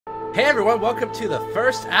Hey everyone, welcome to the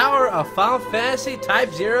first hour of Final Fantasy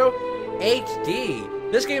Type-0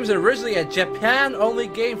 HD. This game is originally a Japan-only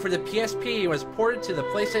game for the PSP and was ported to the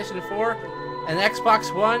PlayStation 4 and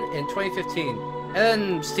Xbox One in 2015. And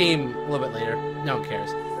then Steam a little bit later. No one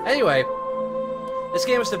cares. Anyway, this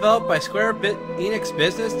game was developed by Square Enix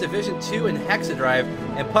Business Division 2 and Hexadrive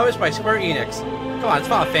and published by Square Enix. Come on, it's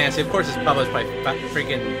Final Fantasy. Of course it's published by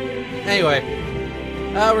freaking... Anyway.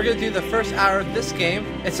 We're going to do the first hour of this game.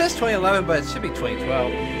 It says 2011, but it should be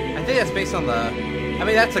 2012. I think that's based on the... I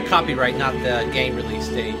mean, that's a copyright, not the game release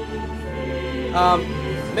date.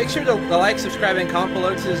 Make sure to like, subscribe, and comment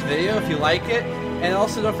below to this video if you like it. And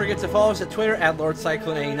also don't forget to follow us at Twitter at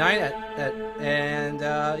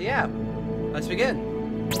LordCyclone89. Yeah, let's begin.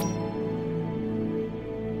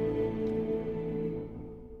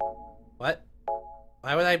 What?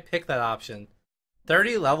 Why would I pick that option?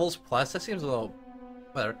 30 levels plus? That seems a little...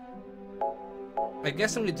 Whatever. I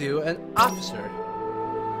guess I'm gonna do an officer.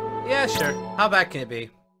 Yeah, sure. How bad can it be?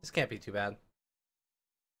 This can't be too bad.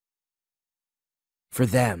 For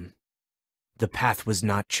them, the path was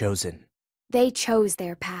not chosen. They chose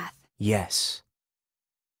their path. Yes.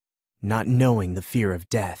 Not knowing the fear of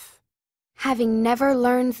death. Having never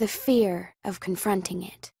learned the fear of confronting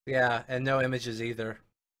it. Yeah, and no images either.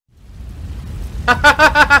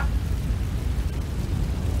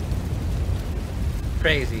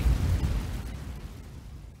 Crazy.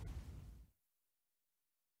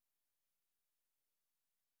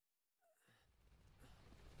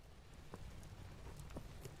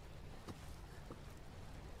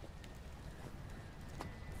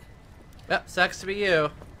 Yep, sucks to be you.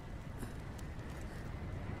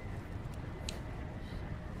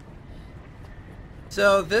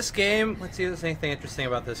 So this game, let's see if there's anything interesting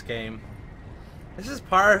about this game. This is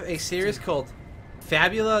part of a series called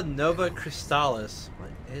Fabula Nova Crystallis. What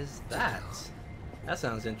is that? That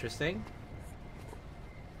sounds interesting.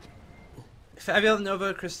 Fabula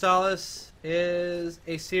Nova Crystallis is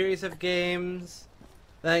a series of games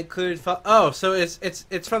that include... Oh, so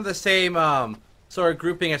it's from the same sort of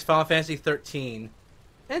grouping as Final Fantasy 13.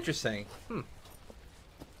 Interesting.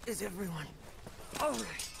 Is everyone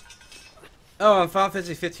alright? Oh, and Final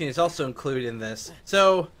Fantasy 15 is also included in this.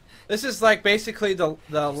 So... This is like basically the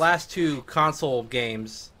last two console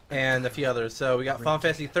games and a few others. So we got Final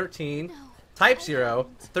Fantasy 13, Type-0,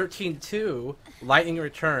 13-2, Lightning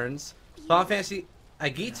Returns, Final Fantasy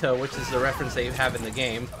Agito, which is the reference that you have in the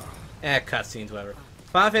game, and cutscenes, whatever.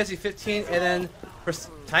 Final Fantasy 15, and then for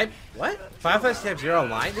what? Final Fantasy Type-0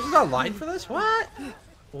 Online? This is online for this? What?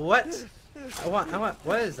 What? I want.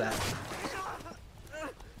 What is that?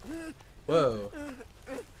 Whoa.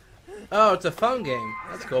 Oh, it's a phone game.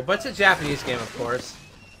 That's cool. But it's a Japanese game, of course.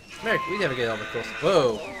 America, we never get all the cool stuff.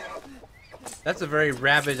 Whoa. That's a very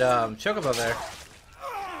rabid chocobo there.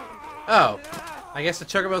 Oh. I guess the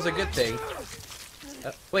chocobo's a good thing.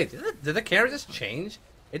 Wait, did the camera just change?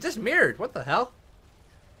 It just mirrored. What the hell?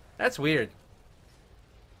 That's weird.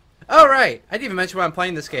 Oh, right. I didn't even mention why I'm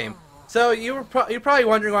playing this game. So, you're probably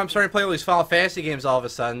wondering why I'm starting to play all these Final Fantasy games all of a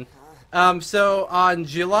sudden. So, on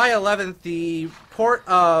July 11th, the port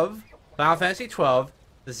of Final Fantasy 12,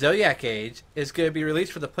 the Zodiac Age, is going to be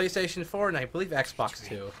released for the PlayStation 4 and I believe Xbox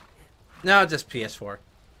 2. No, just PS4.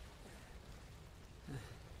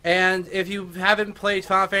 And if you haven't played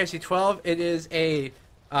Final Fantasy 12, it is a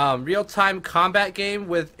real-time combat game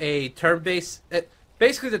with a turn-based...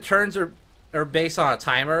 Basically, the turns are based on a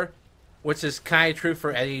timer, which is kind of true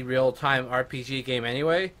for any real-time RPG game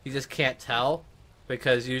anyway. You just can't tell,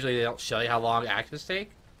 because usually they don't show you how long actions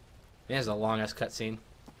take. Man, there's a long-ass cutscene.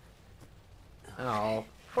 Oh,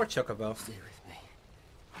 poor Chocobo. Stay with me.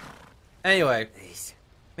 Anyway, Please.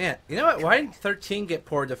 man, you know what? Why didn't 13 get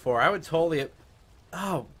ported to 4? I would totally...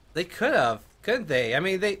 Oh, they could have, couldn't they? I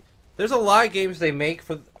mean, there's a lot of games they make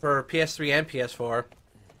for PS3 and PS4.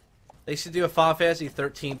 They should do a Final Fantasy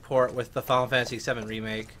 13 port with the Final Fantasy 7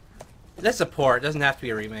 remake. That's a port. It doesn't have to be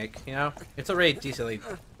a remake, you know? It's already decently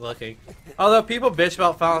looking. Although people bitch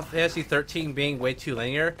about Final Fantasy 13 being way too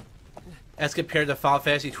linear, as compared to Final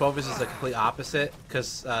Fantasy 12, which is the complete opposite,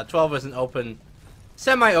 because 12 is an open,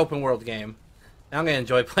 semi-open world game. And I'm going to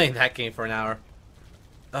enjoy playing that game for an hour.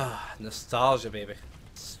 Ugh, nostalgia, baby.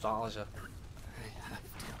 Nostalgia.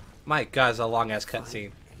 My god, it's a long-ass cutscene.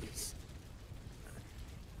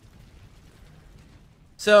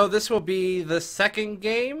 So this will be the second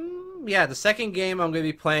game? Yeah, the second game I'm going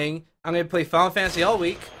to be playing. I'm going to play Final Fantasy all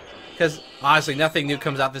week, because honestly nothing new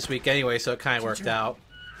comes out this week anyway, so it kind of worked out.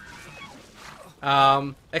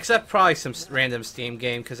 Except probably some random Steam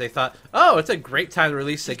game, because they thought, oh, it's a great time to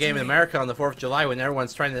release a game in America on the 4th of July when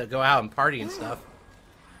everyone's trying to go out and party and stuff.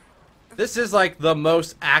 This is like the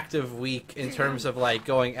most active week in terms of like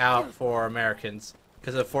going out for Americans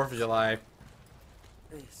because of 4th of July.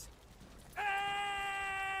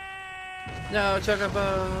 No,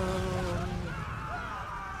 Chocobo.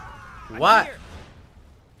 What?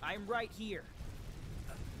 I'm right here.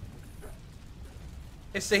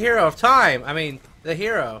 It's the hero of time. I mean, the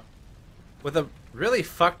hero with a really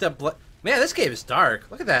fucked up. Man, this game is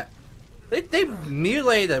dark. Look at that. They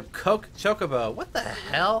mutilated a Chocobo. What the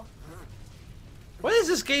hell? What is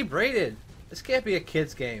this game rated? This can't be a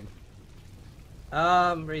kid's game.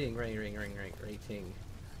 Rating.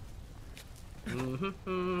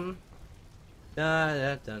 Mm-hmm. Dun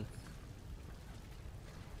dun dun.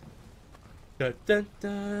 Dun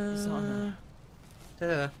dun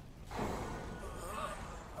dun.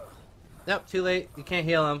 Nope, too late. You can't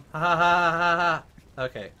heal him. Ha ha ha ha ha.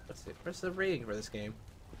 Okay, let's see. Where's the rating for this game?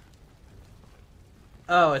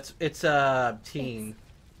 Oh, it's teen.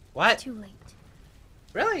 What? Too late.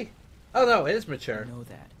 Really? Oh no, it is mature. I know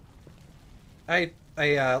that.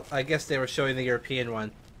 I guess they were showing the European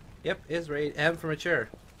one. Yep, it is rated M for mature.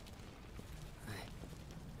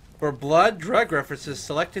 For blood, drug references,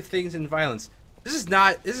 selective things, and violence. This is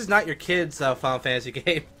not your kids' Final Fantasy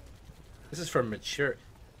game. This is for mature.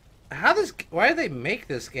 Why did they make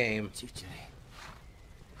this game?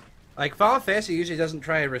 Like, Final Fantasy usually doesn't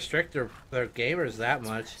try to restrict their gamers that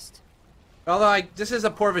much. Although, like, this is a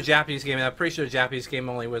port of a Japanese game, and I'm pretty sure the Japanese game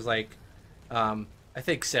only was, like, I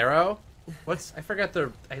think Sero? I forgot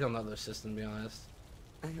I don't know their system, to be honest.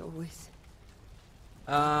 I always...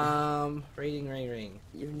 Rating.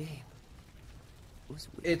 Your name was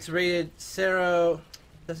weird. It's rated Sero...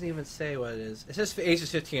 Doesn't even say what it is. It says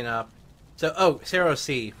ages 15 and up. So, oh, Sero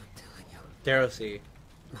C. I'm telling you, Sero C.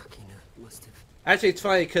 Machina must have... Actually, it's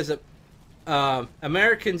funny because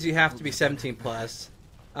Americans, you have to be 17 plus.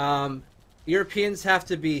 Europeans have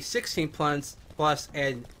to be 16 plus,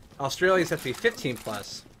 and Australians have to be 15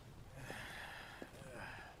 plus.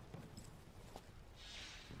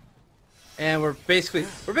 And we're basically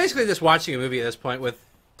just watching a movie at this point with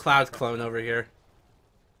Cloud Clone over here.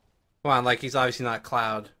 Come on, like he's obviously not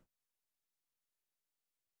Cloud.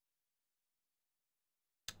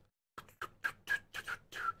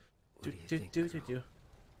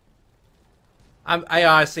 I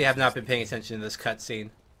honestly have not been paying attention to this cutscene.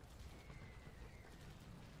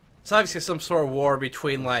 It's obviously some sort of war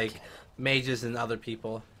between like mages and other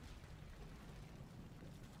people.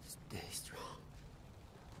 Stay strong.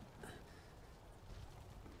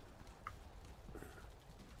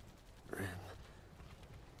 Rem.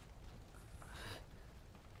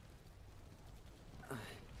 I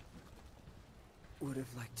would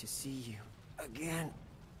have liked to see you again.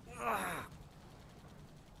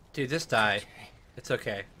 Dude, just die. It's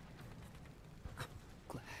okay. I'm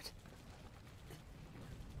glad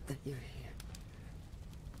that you're here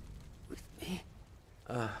with me.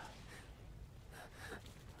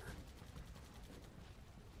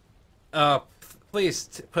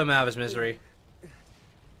 Please put him out of his misery.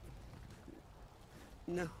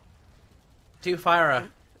 No, Do Fyra.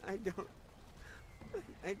 I don't.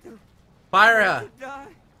 I don't Fyra! want to die.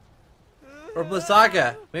 Or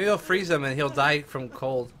Blizzaga. Maybe he'll freeze him and he'll die from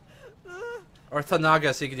cold. Or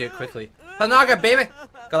Thanaga so you can do it quickly. Thanaga, baby!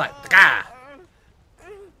 Go like, ah!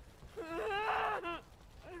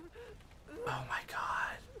 Oh my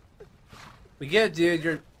god. We get it, dude.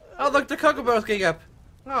 You're. Oh, look, the Kokobo's getting up.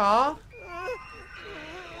 Aww.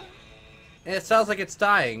 And it sounds like it's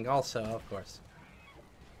dying, also, of course.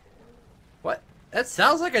 What? That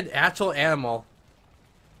sounds like an actual animal.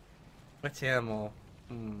 Which animal?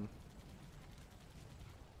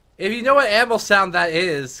 If you know what animal sound that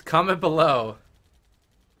is, comment below.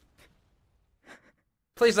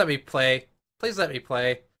 Please let me play. Please let me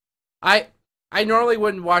play. I normally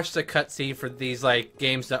wouldn't watch the cutscene for these like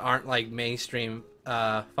games that aren't like mainstream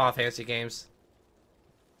Final Fantasy games.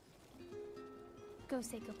 Go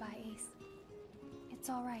say goodbye, Ace. It's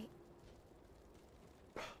all right.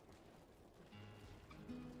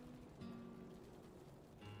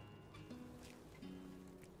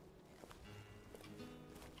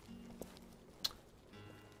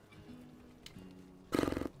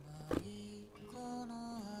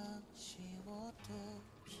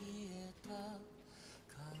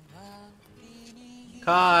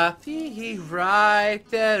 Copywriter.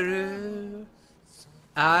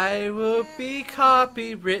 I will be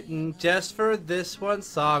copywritten just for this one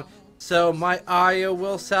song, so my audio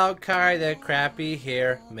will sound kinda crappy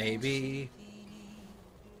here, maybe.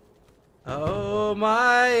 Oh,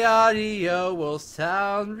 my audio will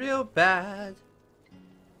sound real bad.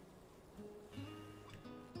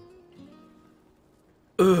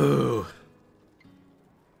 Ooh.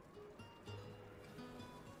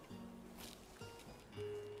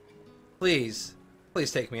 Please.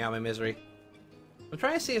 Please take me out of my misery. I'm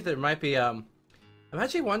trying to see if there might be, I'm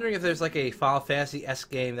actually wondering if there's like a Final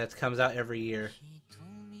Fantasy-esque game that comes out every year.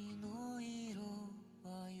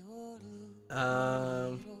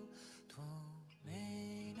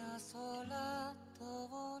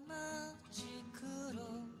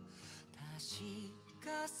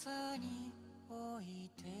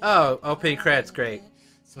 Oh, opening credits, great.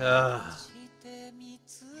 Ugh.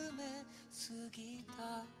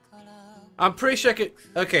 I'm pretty sure I could...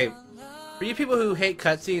 Okay, for you people who hate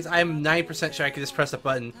cutscenes, I'm 90% sure I could just press a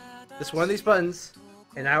button. Just one of these buttons,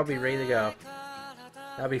 and I'll be ready to go.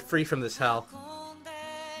 I'll be free from this hell.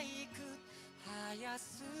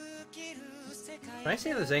 Trying to see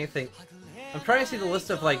if there's anything... I'm trying to see the list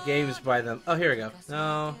of, like, games by them. Oh, here we go.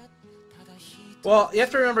 No... Well, you have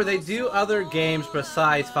to remember, they do other games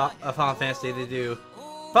besides Final Fantasy. They do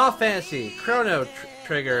Final Fantasy, Chrono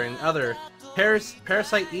Trigger, and other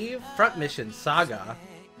Parasite Eve, Front Mission, Saga,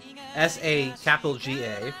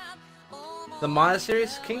 S-A-G-A, the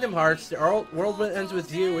Monasteries, Kingdom Hearts, The World Ends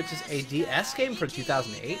With You, which is a DS game from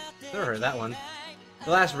 2008. Never heard of that one.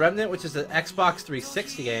 The Last Remnant, which is an Xbox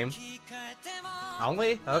 360 game.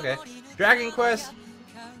 Only? Okay. Dragon Quest.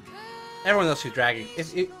 Everyone knows who Dragon.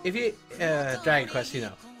 If you Dragon Quest, you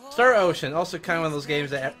know. Star Ocean, also kind of one of those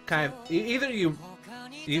games that kind of either you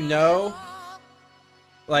know,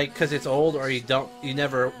 like because it's old, or you don't. You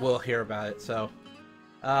never will hear about it. So,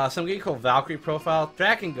 some game called Valkyrie Profile,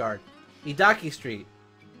 Dragon Guard, Idaki Street,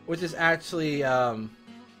 which is actually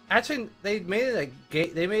they made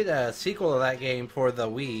a sequel to that game for the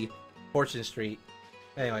Wii, Fortune Street.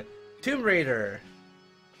 Anyway, Tomb Raider.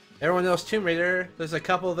 Everyone knows Tomb Raider. There's a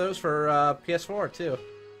couple of those for PS4 too,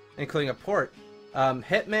 including a port.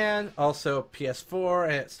 Hitman, also PS4,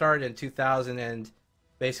 and it started in 2000 and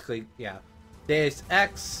basically, yeah. Deus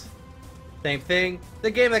Ex, same thing.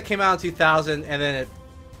 The game that came out in 2000 and then it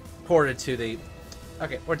ported to the...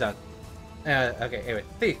 Okay, we're done. Okay, anyway.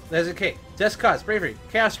 Thief, there's a K. Just Cause, Bravery,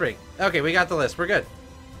 Chaos Ring. Okay, we got the list. We're good.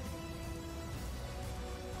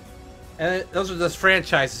 And those are just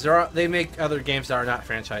franchises. They make other games that are not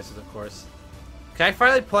franchises, of course. Can I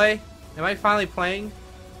finally play? Am I finally playing?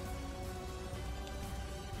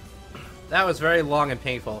 That was very long and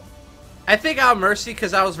painful. I think I'll mercy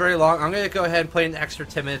because that was very long. I'm going to go ahead and play an extra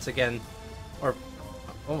 10 minutes again. Or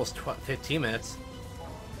almost 15 minutes.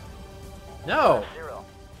 No! Zero.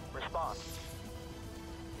 Response.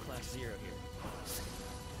 Class 0 here.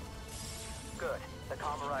 Good. The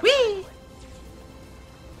comm arrived. Whee!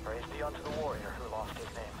 Praise be unto the warrior who lost his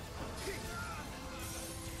name.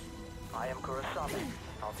 I am Kurosame.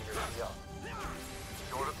 I'll be your CO.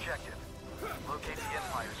 Your objective. Locate the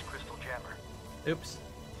Empire's crystal jammer. Oops.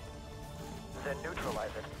 Then neutralize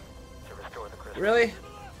it to restore the crystal. Really?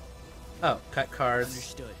 Oh, cut cards.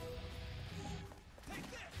 Understood.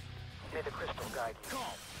 May the crystal guide you.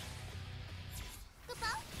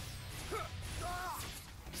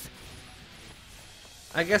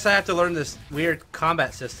 I guess I have to learn this weird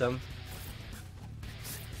combat system.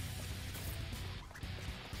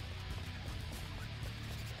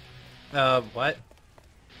 What?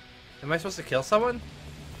 Am I supposed to kill someone?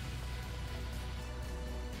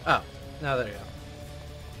 Oh, no, there you go.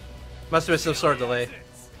 Must have been some sort of delay.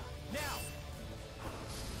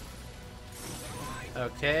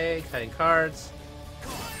 Okay, cutting cards.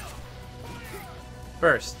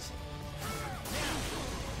 First.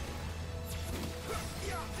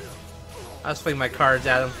 I was fling my cards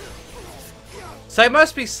at him. So I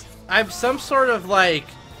must be... I'm some sort of like...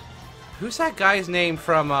 Who's that guy's name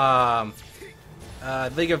from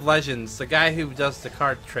League of Legends? The guy who does the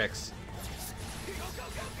card tricks.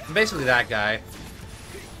 I'm basically that guy.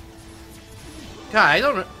 God, I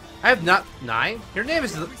don't... I have not... 9? Your name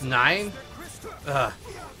is 9? Ugh.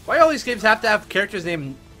 Why all these games have to have characters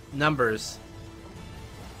named numbers?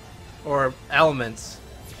 Or elements?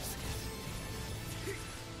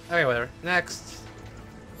 Okay, whatever. Next.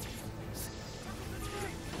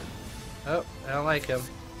 Oh, I don't like him.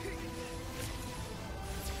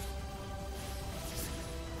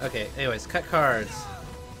 Okay, anyways, cut cards.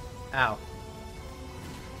 Ow.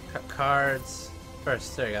 Cut cards.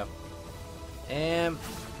 First, there you go. And...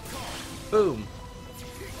 boom.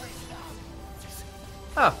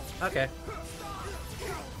 Oh, okay.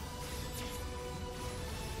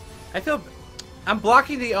 I feel... I'm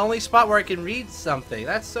blocking the only spot where I can read something.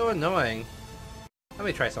 That's so annoying. Let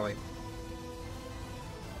me try something.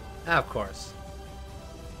 Of course.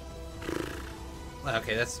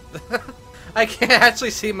 Okay, that's... I can't actually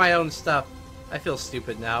see my own stuff. I feel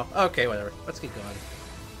stupid now. Okay, whatever. Let's keep going.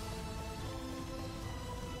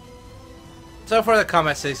 So far, the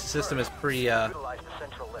combat system is pretty, Utilize the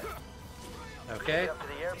central lift. Okay. Get up to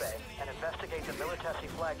the airbay and investigate the Militesi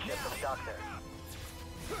flagship that's docked there.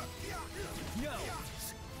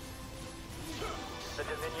 The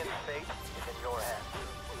Dominion's fate is in your hands.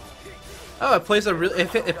 Oh, it plays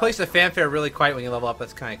it plays the fanfare really quiet when you level up.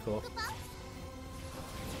 That's kind of cool.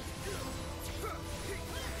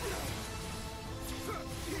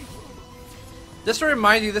 Just to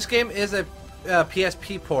remind you, this game is a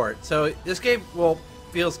PSP port, so this game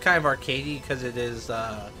feels kind of arcadey because it is,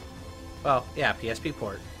 well, yeah, PSP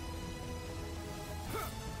port.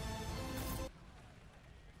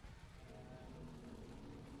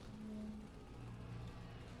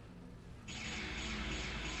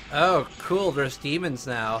 Oh, cool, there's demons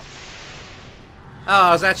now. Oh,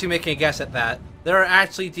 I was actually making a guess at that. There are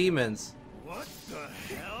actually demons. What the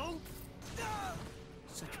hell?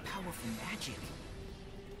 Such powerful magic.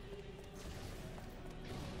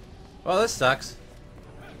 Well, this sucks.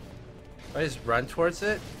 Do I just run towards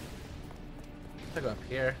it? I'll go up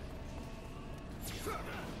here.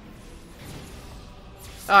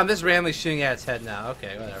 Oh, I'm just randomly shooting at its head now.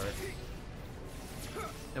 Okay, whatever.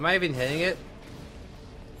 Am I even hitting it?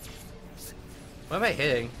 What am I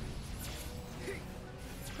hitting?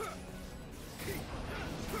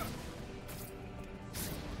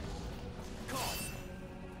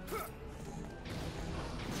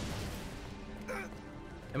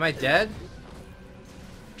 Am I dead?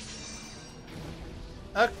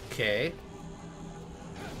 Okay.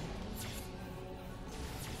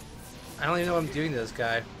 I don't even know what I'm doing to this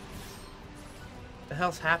guy. What the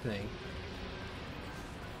hell's happening?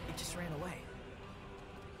 It just ran away.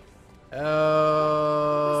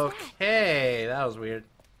 Okay, that was weird.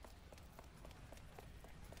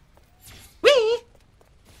 Whee!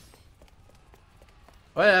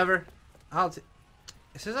 Whatever.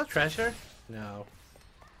 Is this a treasure? No.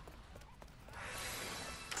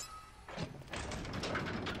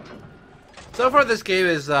 So far, this game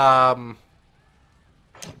is not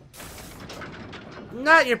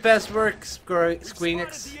your best work,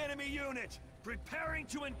 Squeenix. The enemy unit, preparing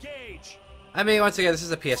to engage. I mean, once again, this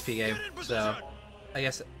is a PSP game, so I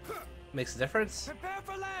guess it makes a difference. Prepare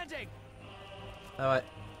for landing. Oh, what?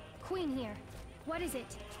 Queen here. What is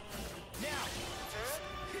it? Now.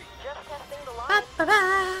 Just testing the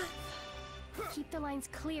line. Keep the lines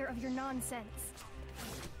clear of your nonsense.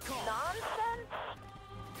 Nonsense?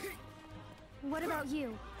 What about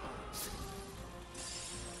you?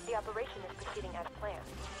 The operation is proceeding as planned.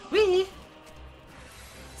 Wee!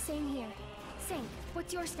 Same here. Sink,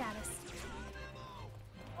 what's your status?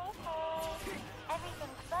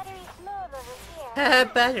 Everything's buttery smooth over here.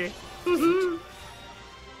 Better.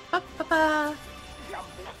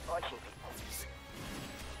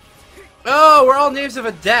 Oh, we're all names of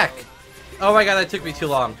a deck. Oh my god, that took me too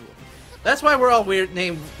long. That's why we're all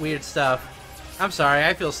named weird stuff. I'm sorry,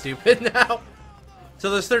 I feel stupid now. So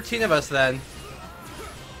there's 13 of us then.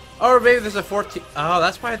 Or maybe there's a 14. Oh,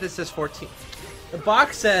 that's why this says 14. The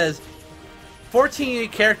box says 14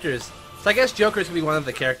 unique characters. So I guess Joker's gonna be one of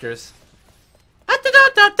the characters.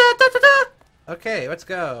 Okay, let's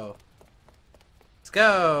go. Let's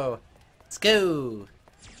go. Let's go.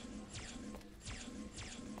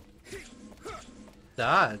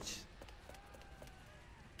 Dodge.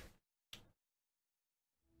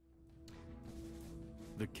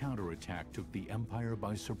 The counterattack took the Empire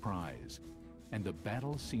by surprise, and the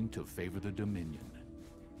battle seemed to favor the Dominion.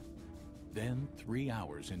 Then, 3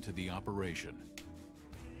 hours into the operation,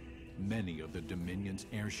 many of the Dominion's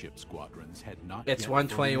airship squadrons had not It's yet 1:21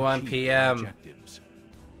 fully achieved p.m. their objectives.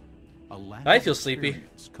 A lack I of feel sleepy.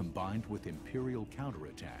 experience combined with Imperial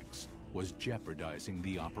counterattacks was jeopardizing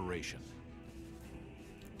the operation.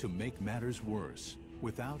 To make matters worse,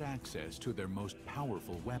 without access to their most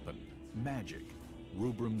powerful weapon, magic,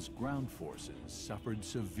 Rubrum's ground forces suffered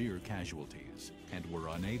severe casualties and were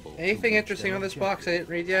unable Anything to reach interesting their on this box I objective, didn't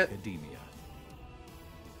read yet? Academia.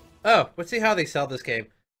 Oh, let's see how they sell this game.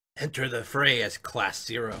 Enter the fray as Class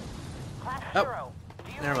 0. Class Oh, 0,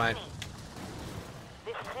 do you never mind. read me?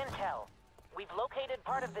 This is Intel. We've located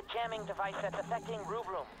part of the jamming device that's affecting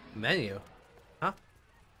Rubrum. Menu. Huh?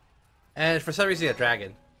 And for some reason, a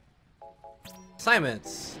dragon.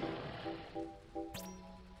 Assignments.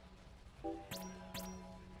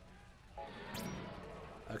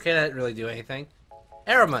 Okay, that didn't really do anything.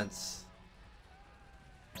 Aeromonths.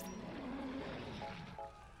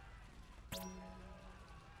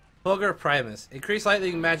 Fulgur Primus. Increase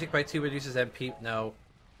lightning magic by 2, reduces MP. No.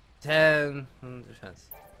 10. Defense.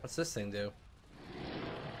 What's this thing do?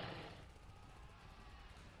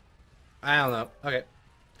 I don't know. Okay.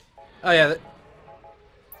 Oh, yeah.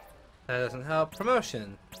 That doesn't help.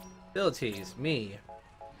 Promotion. Abilities. Me.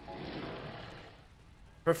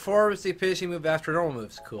 Performs the finishing move after normal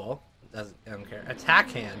moves. Cool. I don't care.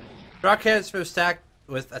 Attack hand. Rock hands for stack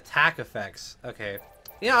with attack effects. Okay.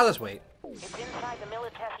 Yeah, I'll just wait. It's inside the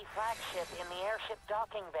Militesi flagship in the airship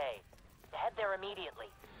docking bay. Head there immediately.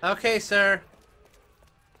 Okay, sir.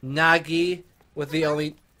 Nagi, with the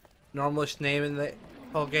only normalish name in the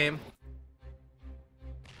whole game.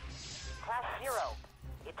 Class 0,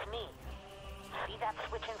 it's me. See that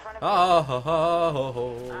switch in front of you? Oh, ho, ho, ho,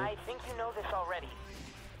 ho. I think you know this already,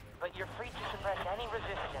 but you're free to suppress any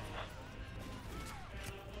resistance.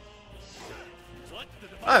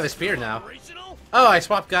 Oh, I have a spear now. Oh, I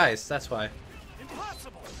swapped guys. That's why.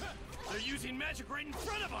 Impossible! They're using magic right in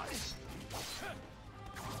front of us!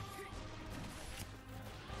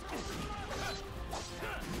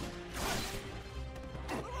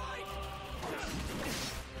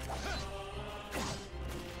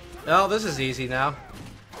 Oh, this is easy now.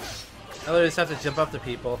 I literally just have to jump up to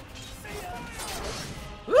people.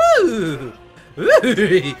 Woo!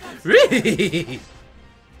 Woo! Woo!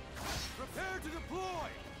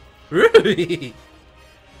 Ruby!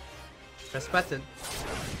 Press button.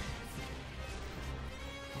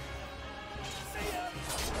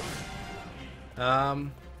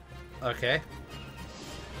 Okay.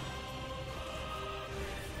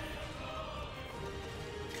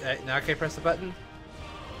 Okay, now I can press the button.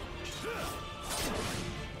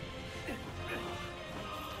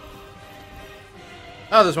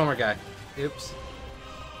 Oh, there's one more guy. Oops.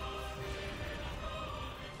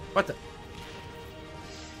 What the?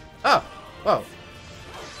 Oh! Whoa.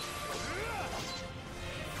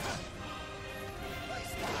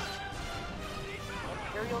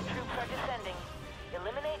 Imperial troops are descending.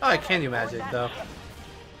 Eliminate Oh, I can do magic, though.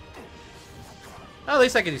 Oh, at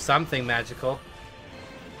least I can do something magical.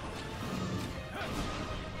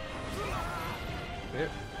 Yep.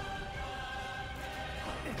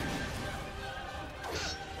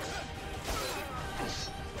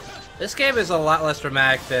 This game is a lot less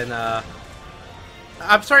dramatic than,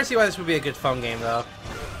 I'm starting to see why this would be a good phone game, though.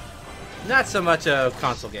 Not so much a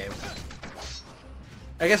console game.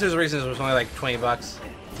 I guess there's reasons it was only like 20 bucks.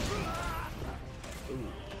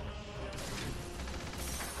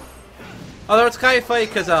 Although it's kind of funny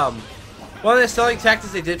because one of the selling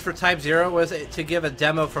tactics they did for Type-0 was to give a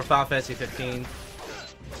demo for Final Fantasy 15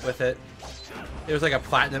 with it. It was like the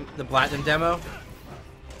platinum demo,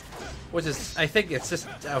 which is, I think it's just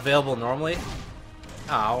available normally.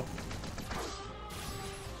 Oh.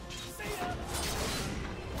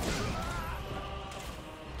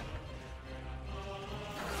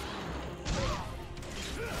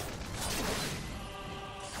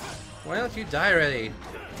 Why don't you die already?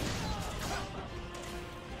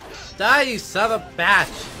 Die, you son of a batch!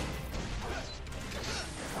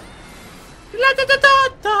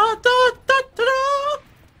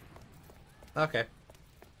 Okay.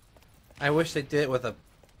 I wish they did it with a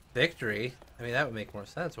victory. I mean, that would make more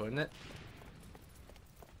sense, wouldn't it?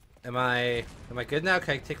 Am I good now?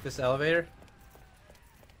 Can I take this elevator?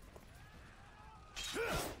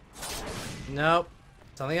 Nope.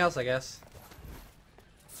 Something else, I guess.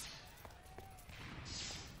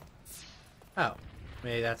 Oh,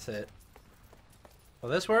 maybe that's it. Will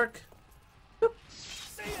this work? Boop.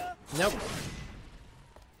 Nope.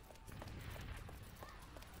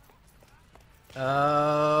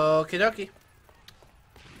 Okie dokie.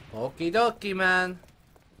 Okie dokie, man.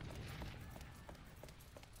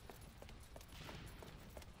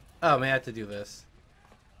 Oh, may I have to do this?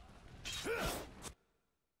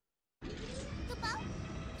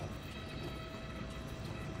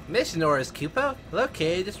 Mission orders, Koopa.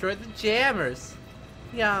 Located, destroy the jammers.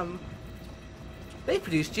 Yum. They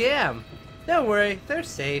produce jam. Don't worry, they're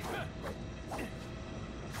safe.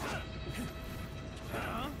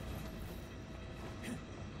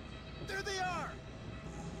 There they are!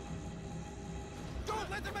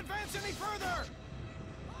 Don't let them advance any further!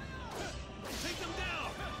 Take them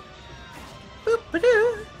down!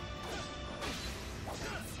 Boop-a-doo.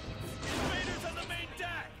 Invaders on the main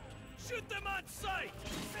deck! Shoot them on sight!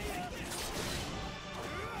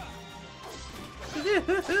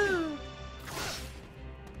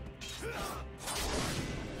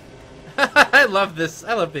 I love this.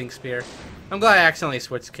 I love being Spear. I'm glad I accidentally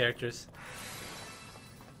switched characters.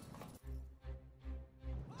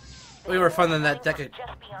 Way more fun than that deck of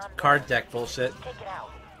card deck bullshit. Take it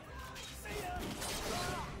out.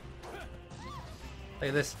 Look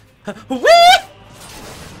at this. Whee!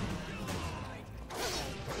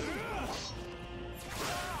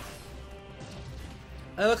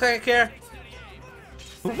 I look like I care.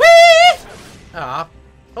 Whee! Aw.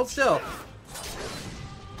 Hold still.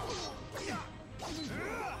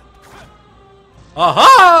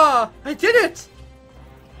 Aha! I did it!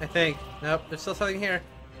 I think. Nope, there's still something here.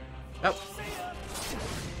 Oh.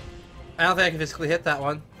 I don't think I can physically hit that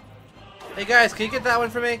one. Hey guys, can you get that one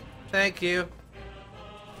for me? Thank you.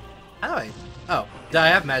 How do I? Oh, do I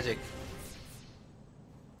have magic?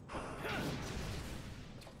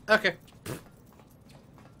 Okay.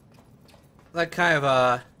 Like kind of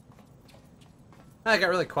I got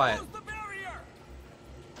really quiet.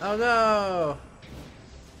 Oh no!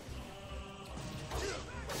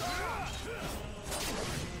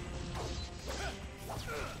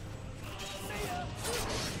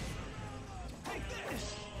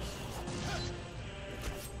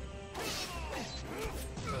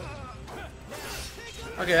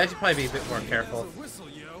 Okay, I should probably be a bit more careful.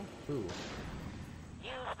 Ooh.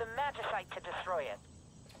 Use the magicite to destroy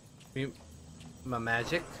it. My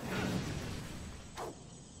magic?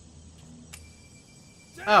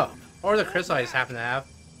 Oh, or the crystal I just happen to have.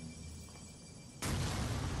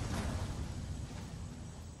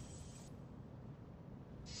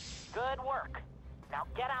 Good work. Now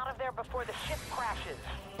get out of there before the ship crashes.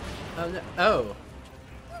 Oh no. Oh.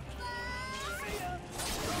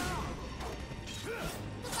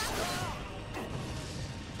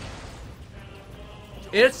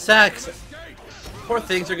 It sucks. Poor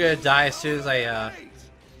things are gonna die as soon as I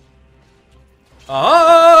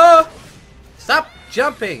Oh! Stop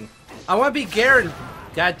jumping! I want to be Garen.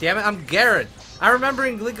 God damn it, I'm Garen. I'm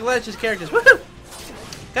remembering League of Legends characters. Woohoo!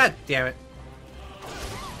 God damn it.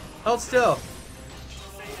 Hold still.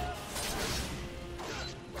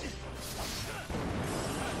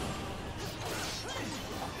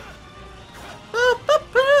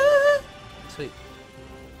 Sweet.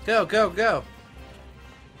 Go, go, go.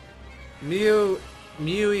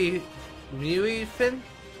 Mewy Fin?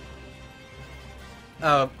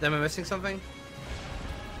 Oh, am I missing something?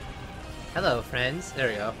 Hello, friends. There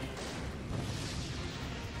we go.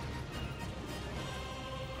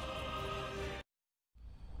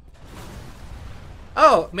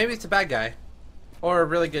 Oh, maybe it's a bad guy. Or a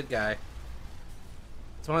really good guy.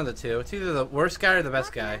 It's one of the two. It's either the worst guy or the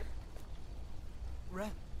best guy.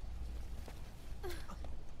 Ren.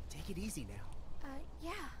 Take it easy now.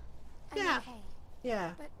 Yeah. Yeah. Okay.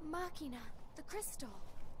 Yeah. But Machina, the crystal.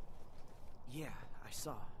 Yeah, I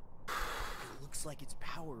saw. It looks like its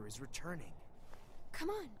power is returning. Come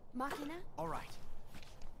on, Machina. All right.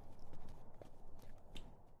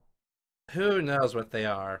 Who knows what they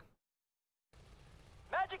are?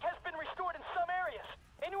 Magic has been restored in some areas.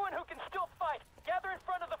 Anyone who can still fight, gather in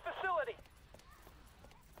front of the facility.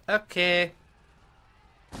 Okay.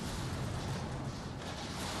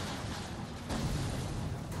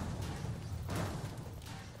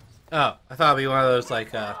 Oh, I thought it'd be one of those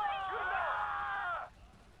like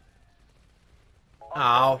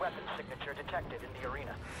Ow. Weapon signature detected in the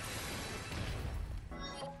arena.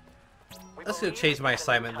 Let's go change my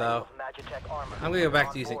assignment though. I'm gonna go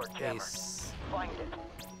back to using Ace. Find it.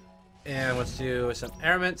 And let's do some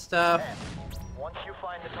airment stuff. And once you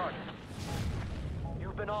find the target,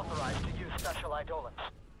 you've been authorized to use special eidolons.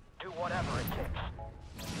 Do whatever it takes.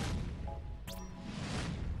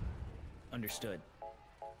 Understood.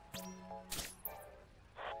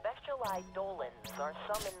 Special eidolons are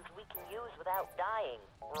summons we can use without dying,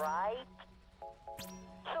 right?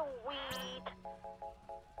 Sweet.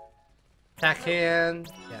 Attack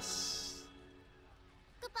hand. Yes.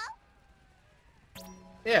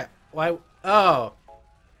 Yeah. Why? Oh.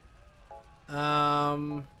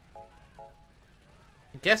 I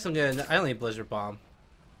guess I'm gonna. I only need Blizzard Bomb.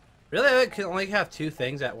 Really? I can only have two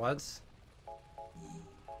things at once?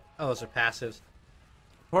 Oh, those are passives.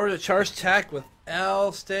 Or the charge attack with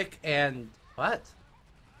L stick and what?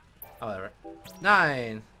 Oh, whatever.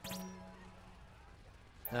 9.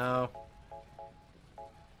 No.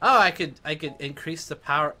 Oh, I could increase the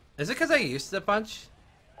power. Is it because I used it a bunch?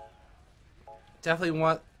 Definitely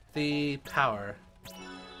want the power.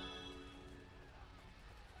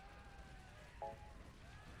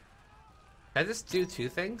 Can I just do two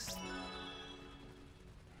things?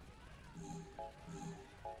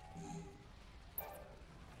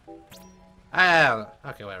 I don't know.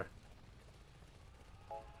 Okay, whatever.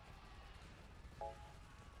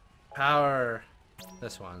 Power.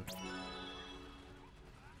 This one.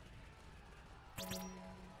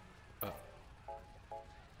 Oh.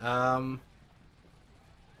 I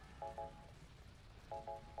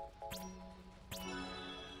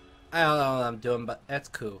don't know what I'm doing, but that's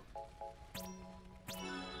cool.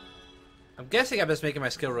 I'm guessing I'm just making my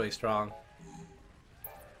skill really strong.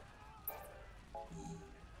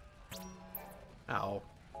 Ow.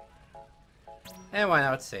 And why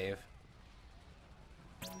not save?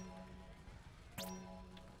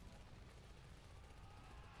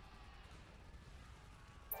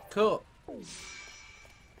 Cool.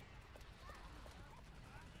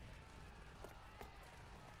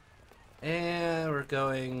 And we're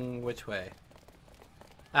going which way?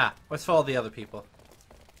 Ah, let's follow the other people.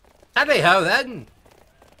 Howdy-ho then!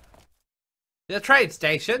 The train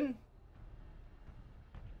station!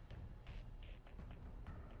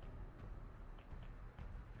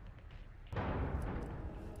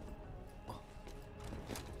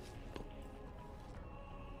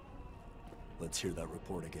 Let's hear that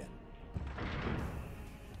report again.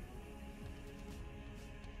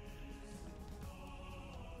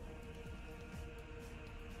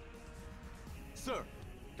 Sir,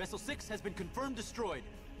 Vessel 6 has been confirmed destroyed.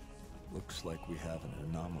 Looks like we have an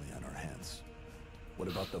anomaly on our hands. What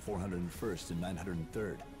about the 401st and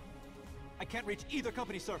 903rd? I can't reach either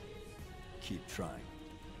company, sir. Keep trying.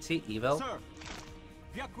 Is he evil? Sir!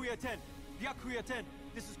 Byakuya 10! Byakuya 10!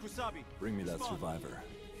 This is Kusabi. Bring me that Respond. survivor.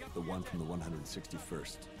 The one from the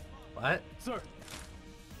 161st. What? Sir!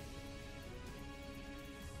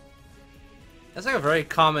 That's like a very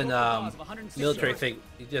common Local laws of 160 military thing.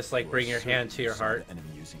 You just like bring your hand to your heart. Enemy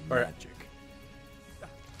using Or- magic.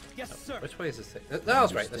 Yes, sir! Which way is this thing? That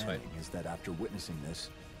was right, this way. Understanding is that after witnessing this,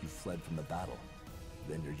 you fled from the battle.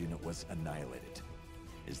 Then your unit was annihilated.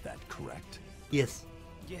 Is that correct? Yes.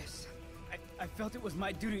 Yes. I felt it was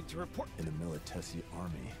my duty to report. In a Militesi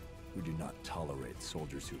army, we do not tolerate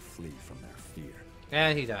soldiers who flee from their fear.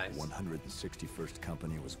 And he dies. The 161st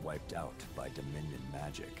Company was wiped out by Dominion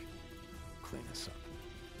magic. Clean us up.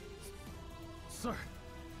 Sir.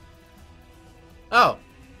 Oh!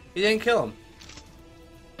 He didn't kill him.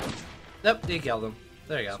 Nope, he killed him.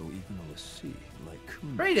 There you go. So even a Lassie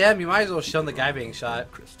like Pretty damn, you might as well show the guy being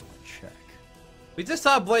shot. crystal in check. We just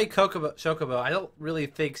saw Blade Chocobo. I don't really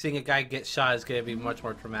think seeing a guy get shot is going to be much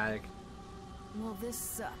more traumatic. Well, this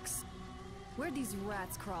sucks. Where'd these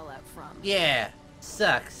rats crawl out from? Yeah,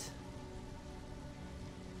 sucks.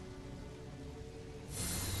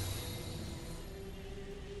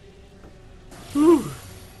 Whew.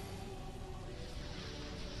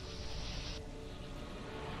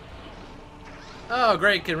 Oh,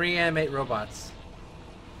 great, can reanimate robots.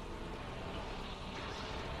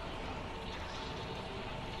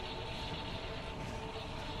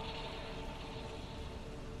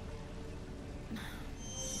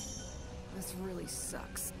 This really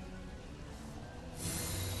sucks.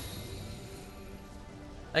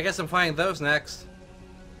 I guess I'm playing those next.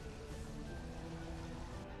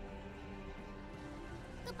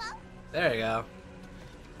 There you go.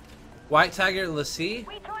 White Tiger Lassie?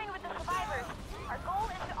 We joined with the survivors. Our goal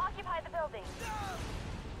is to occupy the building.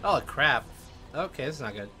 Oh crap. Okay, this is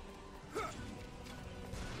not good.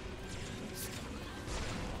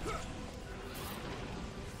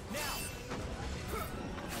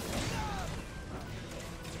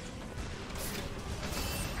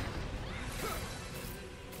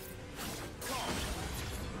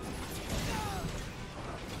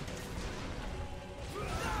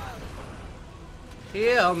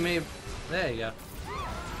 Heal me. There you go.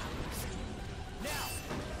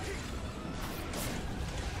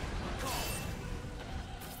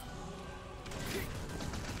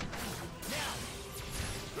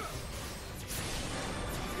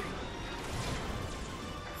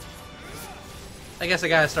 I guess I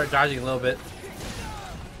gotta start dodging a little bit.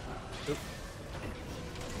 Oop.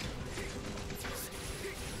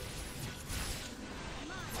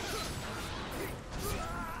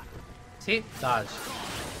 See? Dodge.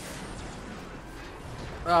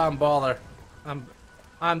 Oh, I'm baller.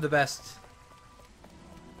 I'm the best.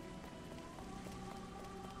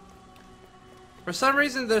 For some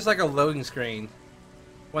reason, there's like a loading screen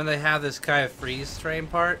when they have this kind of freeze frame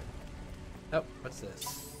part. Oh, what's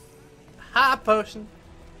this? High potion.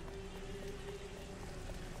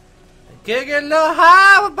 Get a little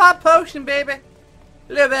high with my potion, baby.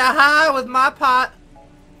 A little bit high with my pot.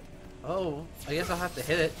 Oh, I guess I'll have to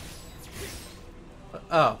hit it.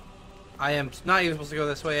 Oh, I am not even supposed to go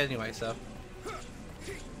this way anyway, so.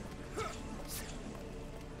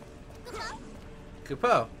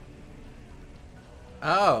 Kupo.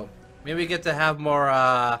 Oh, maybe we get to have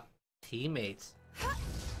more teammates.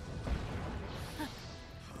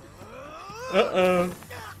 Uh-oh.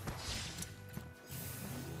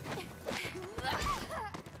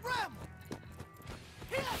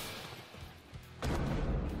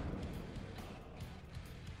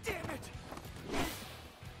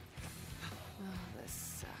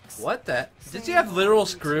 What the? Did you have literal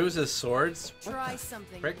screws as swords? Try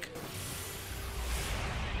something. Frick.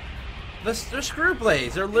 They're screw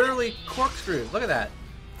blades. They're literally corkscrews. Look at that.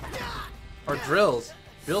 Or drills.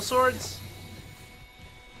 Drill swords?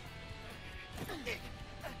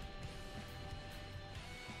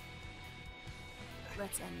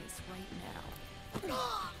 Let's end this right now.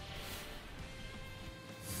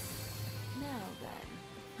 Now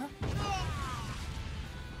then.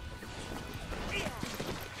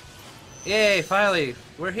 Yay, finally!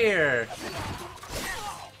 We're here!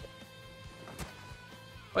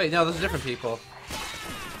 Wait, no, those are different people.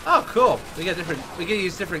 Oh, cool! We get to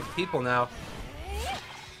use different people now.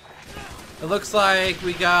 It looks like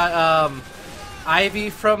we got, Ivy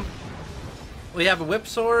from... We have a whip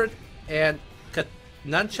sword, and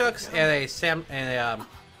nunchucks, and a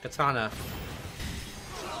katana.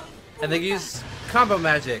 And they use combo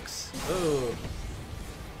magics. Ooh.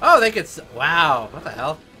 Oh, they could... Wow, what the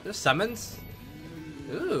hell? There's summons?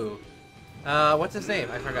 Ooh. What's his name?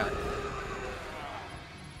 I forgot.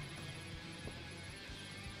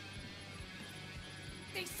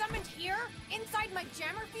 They summoned here? Inside my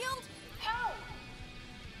jammer field? How?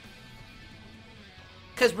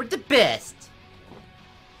 Cause we're the best.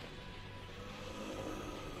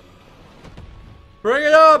 Bring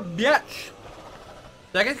it up, bitch!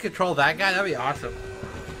 If I get to control that guy, that'd be awesome.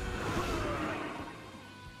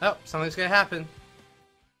 Oh, something's gonna happen.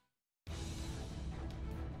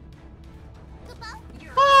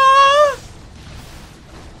 Ah!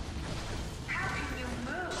 How can you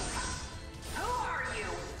move? Who are you?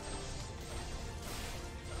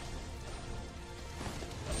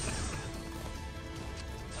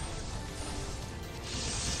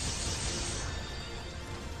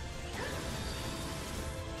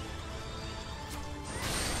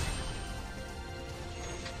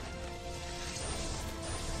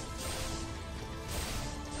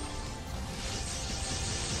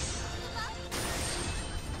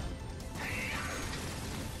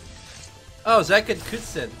 Oh, Zekid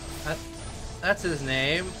Kutsin. That's his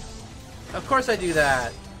name. Of course I do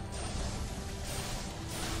that.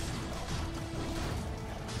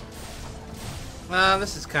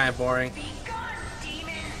 This is kind of boring.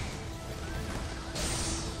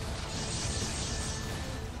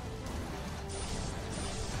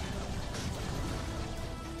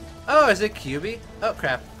 Oh, is it QB? Oh,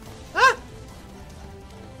 crap. Ah!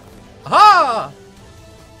 Aha!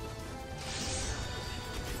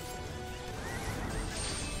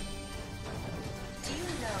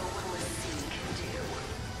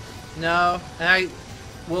 No, and I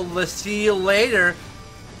will see you later.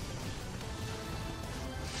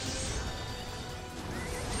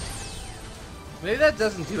 Maybe that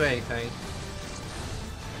doesn't do anything.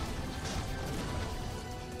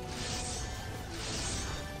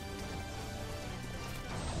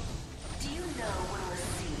 Do you know what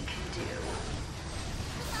Lassie can do?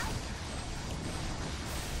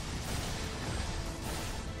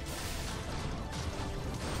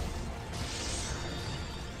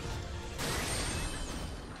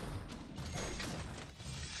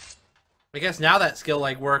 I guess now that skill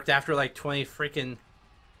like worked after like 20 freaking.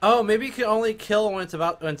 Oh, maybe you can only kill when it's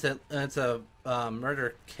a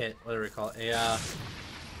murder kit, whatever we call it. Oh,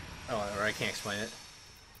 whatever. I can't explain it.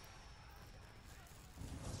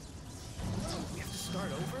 We have to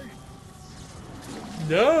start over?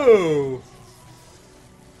 No.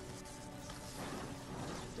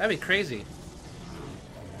 That'd be crazy.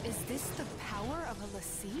 Is this the power of a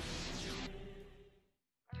Lassie?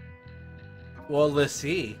 Well, let's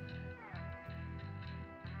see.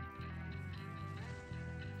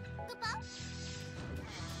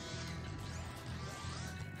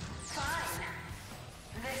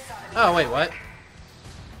 Oh, wait, what?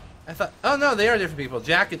 I thought... Oh, no, they are different people.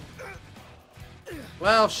 Jack and...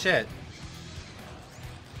 Well, shit.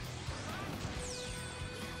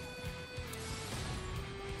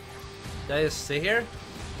 Did I just sit here?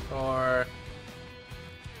 Or...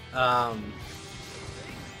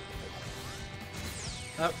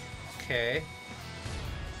 Okay.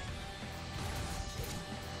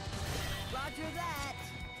 Roger that.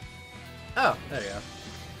 Oh, there you go.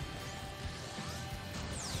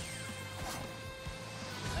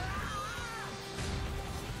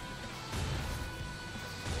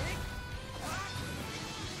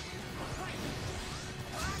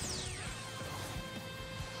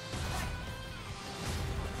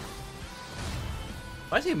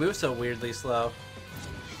 Why does he move so weirdly slow?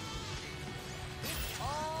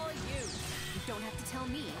 All you. You don't have to tell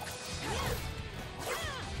me.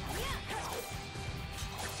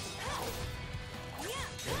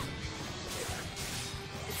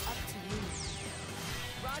 It's up to you.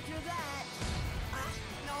 Roger that.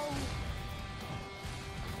 No.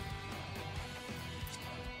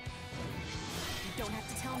 You don't have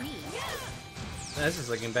to tell me. This is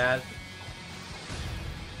looking bad.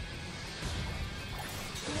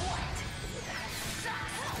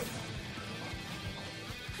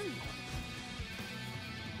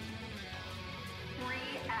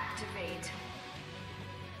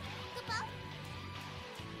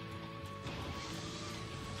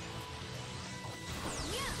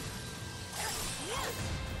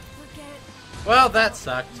 Well, that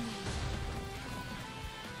sucked.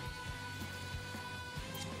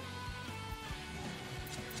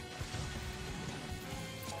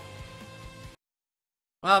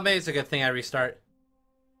 Well, maybe it's a good thing I restart.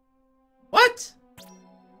 What?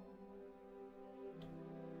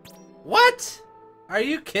 What? Are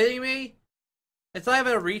you kidding me? It's not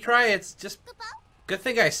even a retry, it's just... Good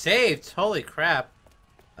thing I saved. Holy crap.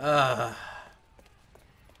 I'm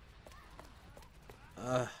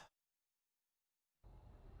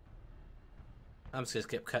just gonna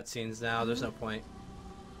skip cutscenes now, there's no point.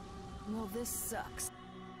 Well, this sucks.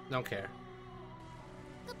 Don't care.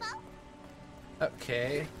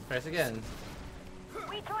 Okay, press again.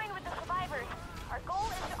 We joined with the survivors. Our goal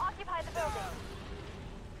is to occupy the building.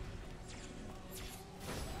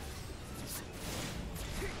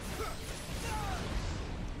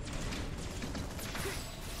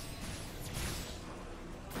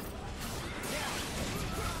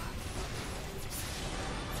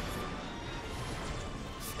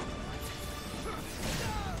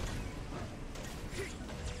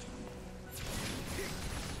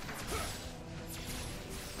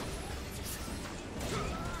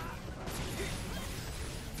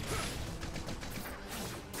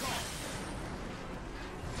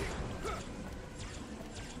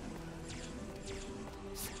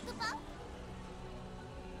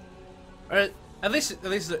 Or at least,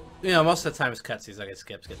 you know, most of the time it's cutscenes. I can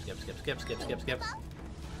skip. Go.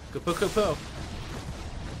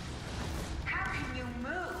 How can you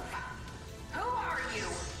move? Who are you?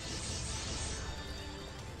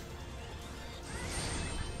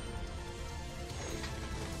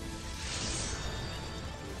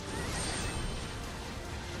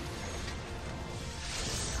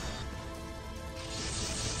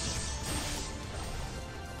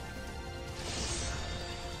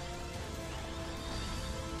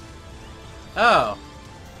 Oh.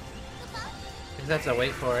 I guess that's a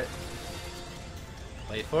wait for it.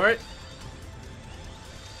 Wait for it.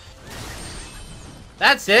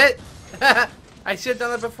 That's it! I should have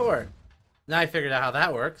done it before. Now I figured out how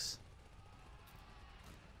that works.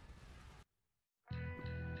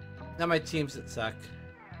 Now my teams that suck.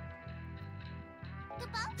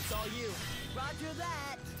 It's all you. Roger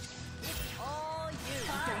that. It's all you. You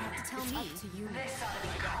don't have to tell me. Up to you. This ought to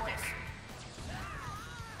be quick.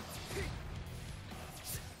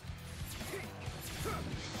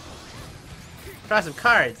 Draw some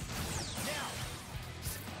cards.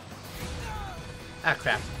 Ah,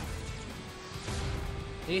 crap.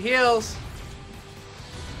 He heals.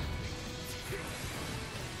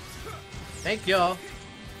 Thank you.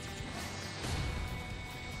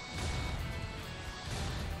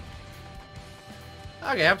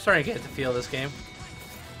 Okay, I'm starting to get the feel of this game.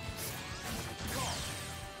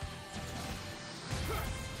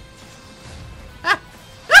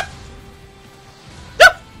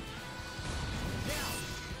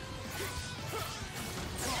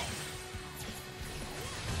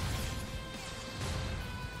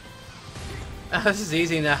 Oh, this is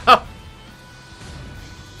easy now.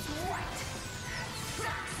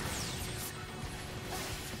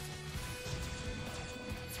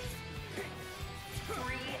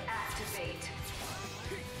 Reactivate.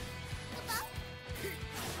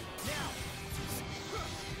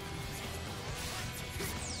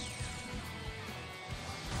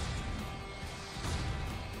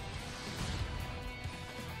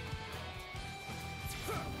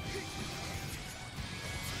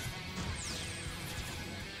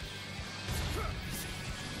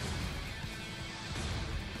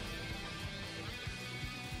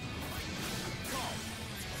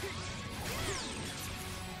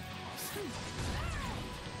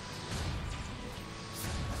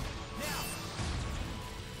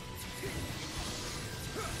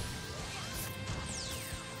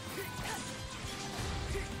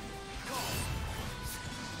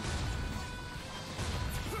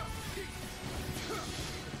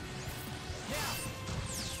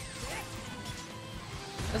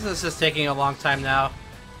 This is just taking a long time now.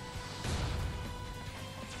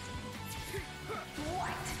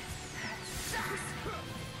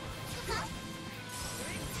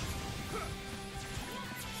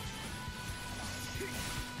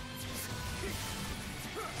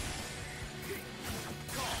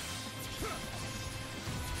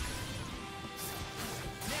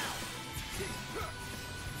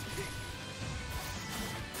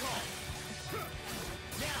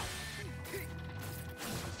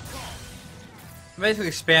 I'm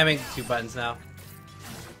basically spamming the two buttons now.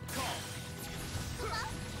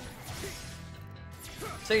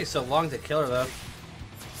 It's taking so long to kill her though.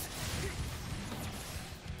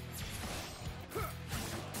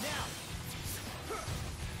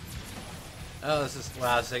 Oh, this is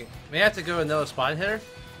wow. This thing. May I have to go with no spot hitter?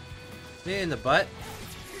 Me in the butt.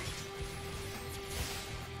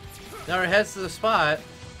 Now our heads to the spot.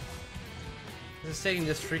 This is taking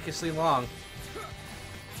just freakishly long.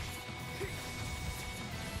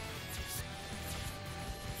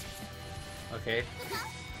 Okay.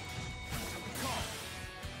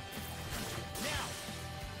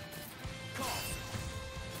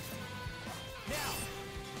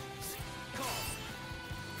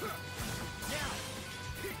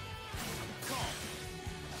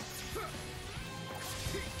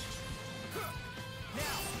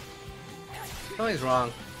 Something's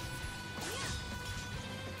wrong.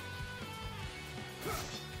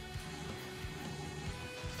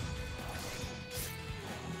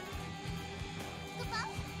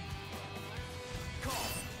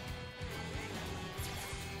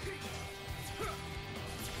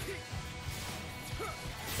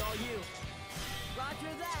 It's all you.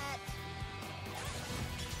 Roger that.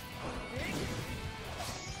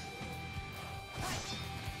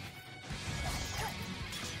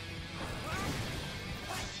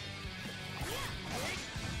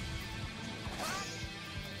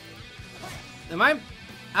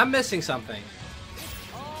 I'm missing something.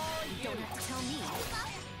 You don't have to tell me.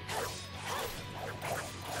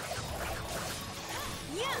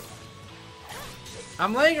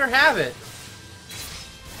 I'm letting her have it.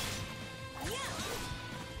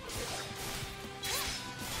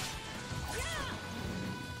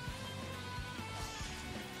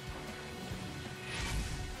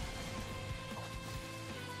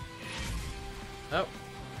 Oh.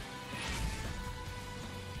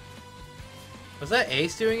 Was that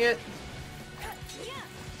Ace doing it?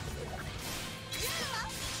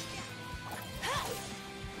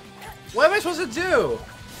 What am I supposed to do?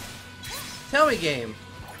 Tell me, game.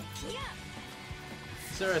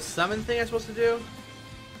 Is there a summon thing I'm supposed to do?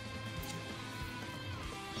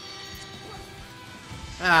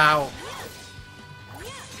 Ow.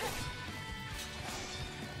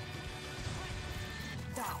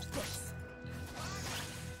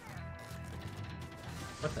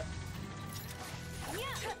 What the?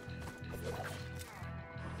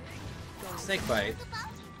 Snake bite.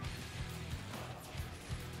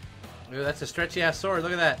 Ooh, that's a stretchy ass sword.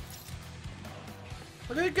 Look at that.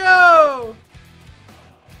 Look at it go!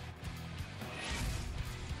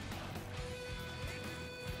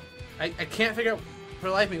 I can't figure out for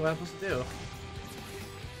the life of me what I'm supposed to do.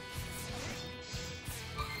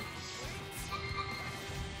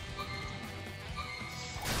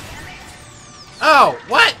 Oh,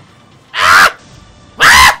 what? Ah!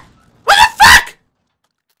 Ah! What the fuck?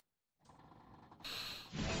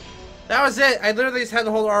 That was it. I literally just had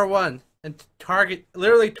to hold R1 and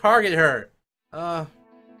literally target her. That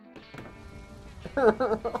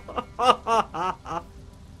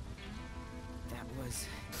was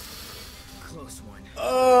a close one.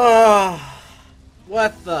 Oh,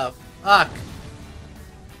 what the fuck?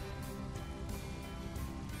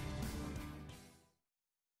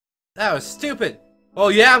 That was stupid. Oh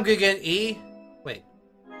yeah, I'm gonna get an E. Wait,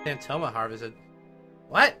 Phantoma harvested.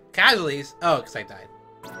 What? Casualties? Oh, because I died.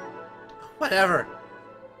 Whatever.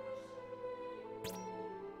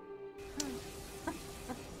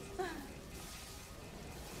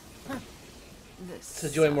 To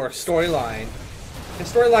enjoy more storyline. The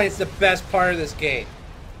storyline is the best part of this game.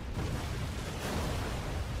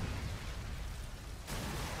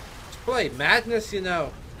 Play madness, you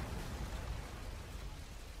know.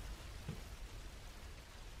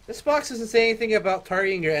 This box doesn't say anything about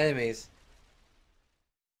targeting your enemies.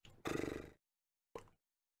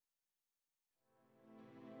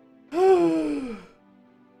 Who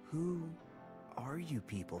are you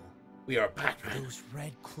people? We are Pac-Man. Those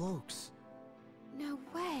red cloaks. No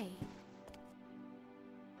way.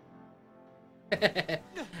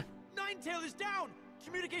 Ninetail is down!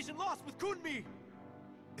 Communication lost with Kunmi!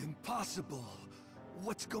 Impossible!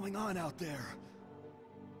 What's going on out there?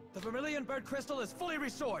 The Vermilion Bird Crystal is fully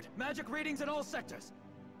restored. Magic readings in all sectors.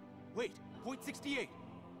 Wait, point 68.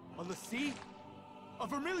 A Lassie? A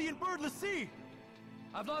Vermilion Bird Lassie!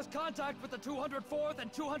 I've lost contact with the 204th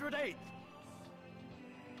and 208th.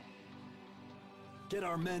 Get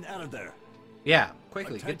our men out of there. Yeah,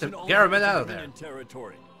 quickly. Attention Get our men out of there. Vermilion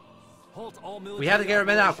territory. Halt all We have to get our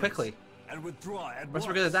men out operations quickly. And withdraw at Or once. else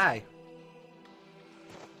we're gonna die.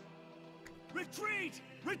 Retreat!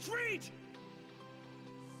 Retreat!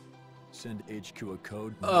 Send HQ a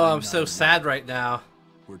code. Oh, I'm so sad right now.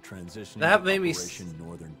 We're transitioning. That made me.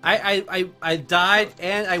 Northern I died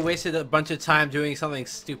and I wasted a bunch of time doing something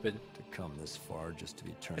stupid. to come this far just to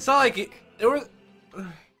be turned. It's not like it was.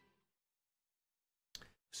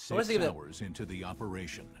 6 hours into the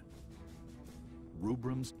operation.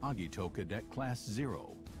 Rubrum's Agito Cadet Class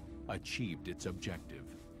 0 achieved its objective.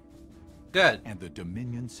 Good. And the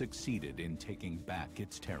Dominion succeeded in taking back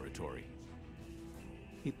its territory.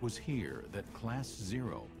 It was here that Class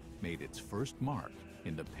 0 made its first mark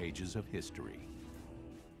in the pages of history.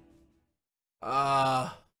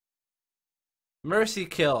 Mercy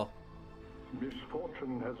kill.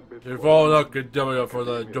 Misfortune has befallen academia for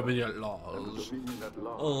the Dominion laws.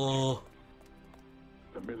 Oh.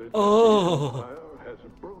 Oh.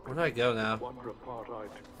 Where do I go now? Quadripartite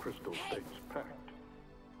Crystal States Pact,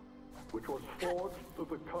 which was forged through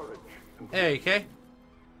the courage and Hey, okay.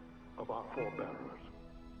 of our forebearers.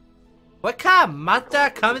 What kind of monster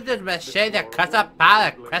comes to machine that cuts up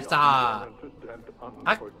by the crystal?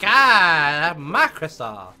 Oh god, my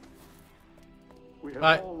crystal.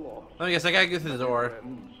 Alright, let me guess, I gotta go through the door.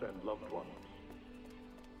 Friends and loved ones.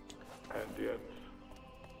 And yet,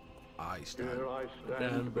 here I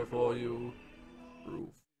stand before you. Proof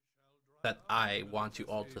that I want you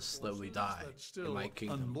all to slowly die in my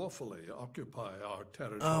kingdom. Unlawfully occupy our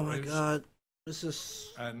territories. Oh my god, this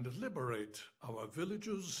is. And liberate our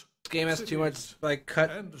villages. This game has too much like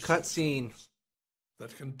cutscene.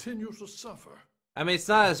 That continue to suffer. I mean, it's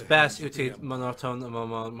not as bad as Uti Monotone.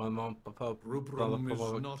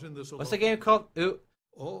 What's the game called? The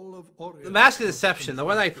Mask of Deception, the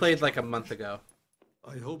one I played like a month ago.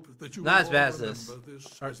 I hope that you not as bad as this.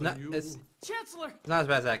 Or it's not, Chancellor! It's not as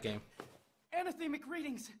bad as that game. Anathemic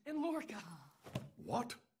readings in Lorca.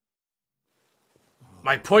 What?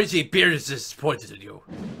 My pointy beard is disappointed in you.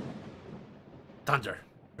 Thunder,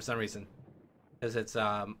 for some reason. Because it's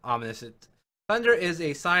ominous. Thunder is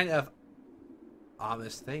a sign of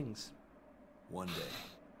ominous things. One day,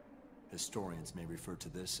 historians may refer to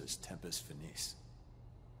this as Tempus Finis.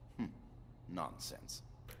 Nonsense.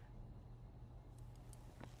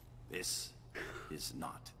 This is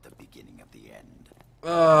not the beginning of the end.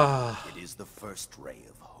 It is the first ray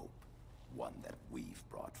of hope, one that we've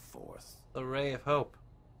brought forth. The ray of hope.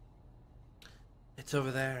 It's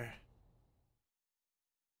over there.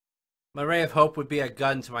 My ray of hope would be a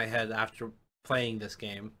gun to my head after playing this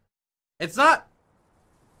game. It's not.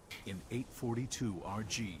 In 842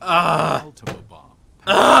 RG, Ultima Bomb,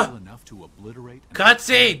 powerful enough to obliterate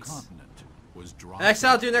cutscenes. And I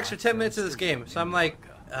still do an extra 10 minutes of this game, so I'm like,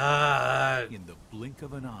 in the blink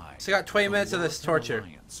of an eye. So I got 20 minutes of this torture.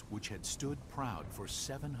 Which had stood proud for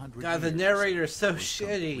 700 God, the years, narrator is so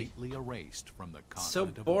shitty. completely erased from the So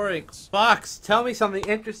continent of boring. Orcs. Fox, tell me something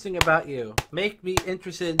interesting about you. Make me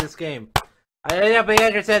interested in this game. I need to be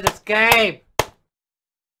interested in this game.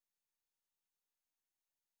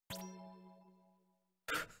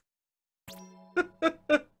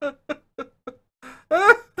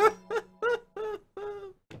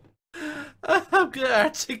 I'm gonna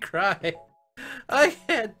actually cry. I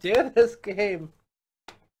can't do this game.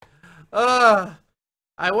 I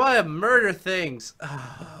want to murder things.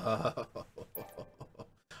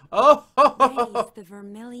 Oh. Raise the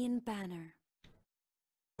vermilion banner.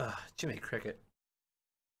 Jimmy Cricket.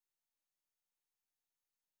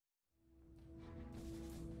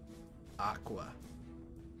 Aqua.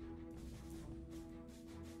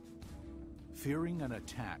 Fearing an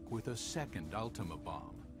attack with a second Ultima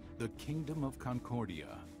Bomb, the Kingdom of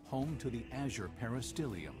Concordia, home to the Azure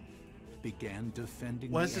Peristilium, began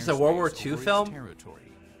defending What is the this, a World War airspace II over film? its territory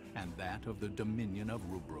and that of the Dominion of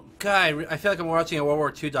Rubrum. God, I feel like I'm watching a World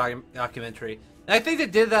War II documentary. And I think they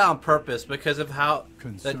did that on purpose because of how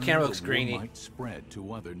the camera looks the war grainy. might spread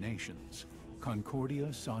to other nations,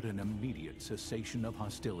 Concordia sought an immediate cessation of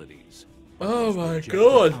hostilities. Oh my Rejected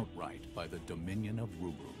god! Outright by the Dominion of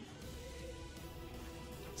Rubrum.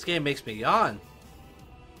 This game makes me yawn.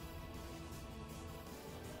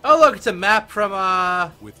 Oh look, it's a map from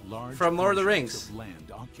Lord of the Rings. Of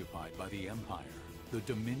land occupied by the Empire, the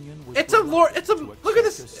Dominion was It's a Lord. It's a to look at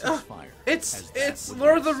accept this. a ceasefire It's as that would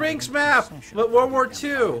Lord of the be a Rings sudden map, concession but World War to the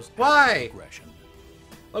II. Empire's Why? aggression.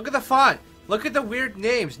 Look at the font. Look at the weird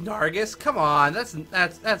names. Nargis. Come on,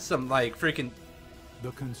 that's some like freaking The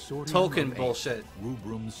consortium Tolkien of eight, bullshit.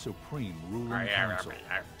 Rubrum's supreme ruling council,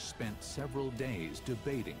 spent several days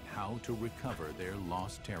debating how to recover their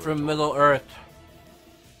lost territory. from Middle Earth.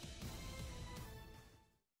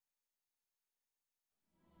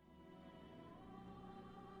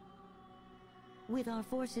 With our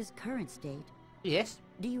forces' current state, Yes.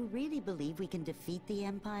 do you really believe we can defeat the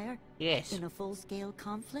Empire? Yes. In a full-scale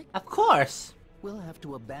conflict? Of course. We'll have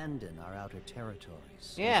to abandon our outer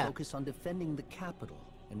territories. Yeah. And focus on defending the capital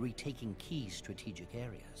and retaking key strategic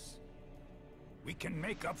areas. We can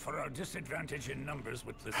make up for our disadvantage in numbers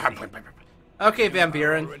with the sea. Okay, Van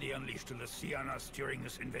Buren. Already unleashed the sea on us during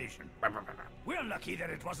this invasion. We're lucky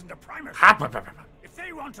that it wasn't a primer. If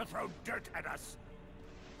they want to throw dirt at us,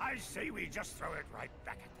 I say we just throw it right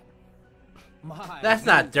back at them. That's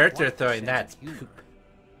not dirt they're throwing, that's poop.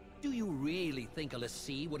 Do you really think a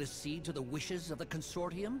lessee would accede to the wishes of the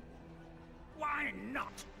consortium? Why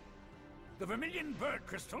not? The Vermilion Bird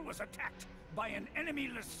Crystal was attacked by an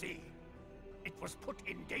enemy lessee. It was put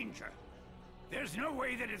in danger. There's no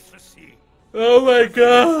way that it's lessee. Oh my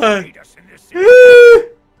god!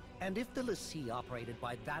 And if the lessee operated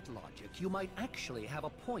by that logic, you might actually have a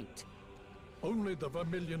point. Only the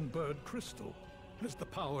Vermilion Bird Crystal has the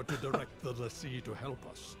power to direct the lessee to help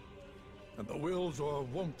us. And the wills or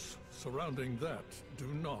won'ts surrounding that do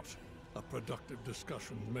not a productive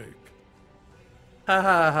discussion make. Ha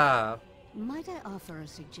ha ha. Might I offer a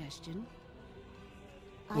suggestion?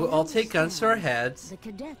 We'll all take guns to our heads, the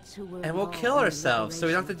cadets who were and we'll involved kill in the ourselves so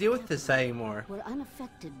we don't have to deal with liberation this anymore. were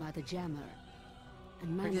unaffected by the jammer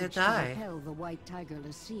and We're gonna managed to die. repel the White Tiger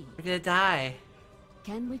lessee. We're gonna die.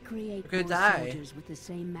 Can we create We're more gonna die. soldiers with the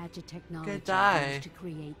same magic technology die. used to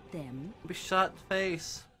create them? Be shot in the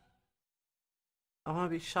face. I wanna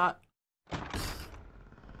be shot.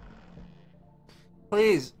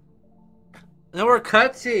 Please. No more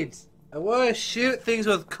cutscenes. I wanna shoot things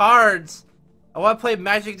with cards. I wanna play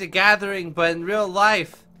Magic the Gathering, but in real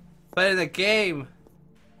life. But in a game.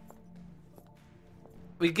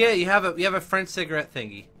 We get it. You have a French cigarette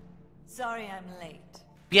thingy. Sorry I'm late.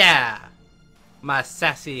 Yeah. My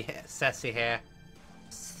sassy hair.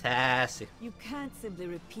 Sassy. You can't simply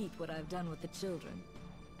repeat what I've done with the children.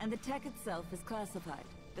 And the tech itself is classified.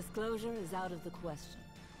 Disclosure is out of the question.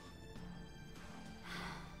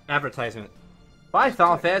 Advertisement. Buy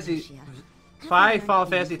Final Fantasy. Buy Final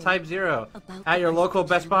Fantasy Type-0 at your local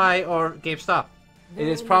Best Buy or GameStop. It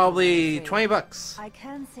is probably $20. I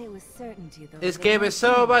can say with certainty though. This game is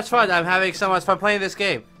so much fun. I'm having so much fun playing this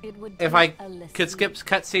game. If I could skip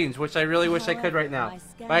cutscenes, which I really wish I could right now,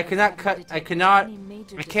 but I cannot I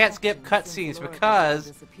can't skip cutscenes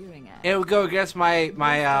because it would go against my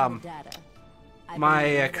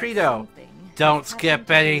credo. Don't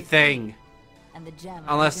skip anything.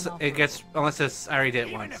 Unless it's I already did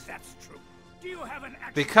it once.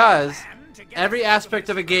 Because every aspect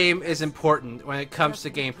of a game is important when it comes to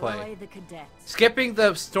gameplay. Skipping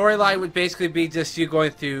the storyline would basically be just you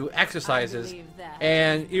going through exercises,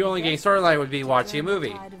 and you only getting storyline would be watching a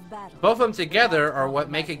movie. Both of them together are what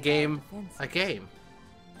make a game a game.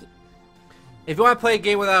 If you want to play a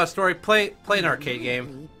game without a story, play an arcade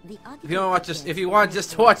game. If you want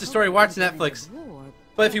just to watch the story, watch Netflix.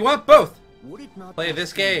 But if you want both, play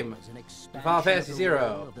this game, Final Fantasy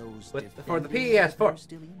 0, for the PS4.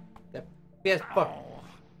 The PS4.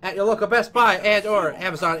 At your local Best Buy and or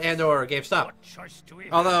Amazon and or GameStop.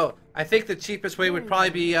 Although I think the cheapest way would probably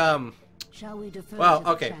be well,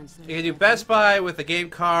 okay. You can do Best Buy with a game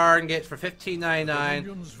card and get it for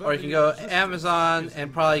 $15.99, or you can go Amazon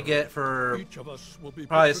and probably get it for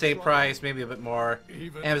probably the same price, maybe a bit more.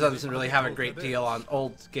 Amazon doesn't really have a great deal on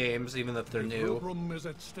old games, even if they're new.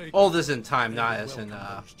 Old is in time, not as in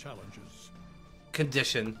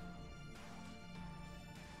condition.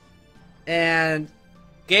 And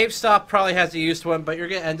GameStop probably has a used one, but you're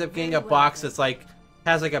gonna end up getting a box that's like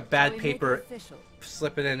has like a bad paper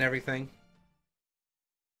slipping in and everything.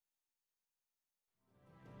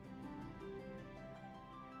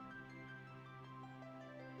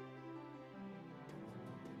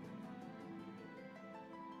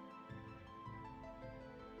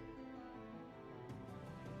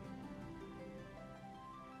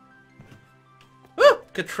 Woo!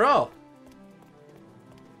 Control!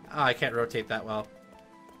 Oh, I can't rotate that well.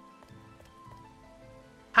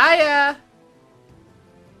 Hiya!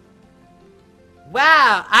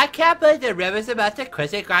 Wow, I can't believe the rumors about the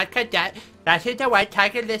Crimson Guard Cadet rushing the White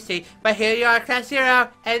Tiger Lissy, but here you are, Class 0,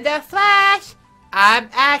 in the flesh! I'm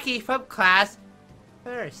Aki from Class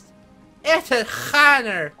 1st. It's an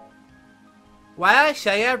honor! Why don't I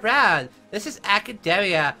show you around? This is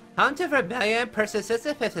Academia, home to Vermilion Person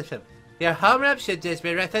System. Your homeroom should just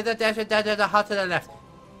be right through the desert down to the hall to the left.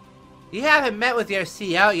 You haven't met with your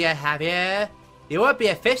CEO yet, have you? You won't be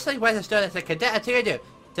officially registered as a cadet until you do,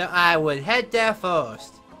 so I would head there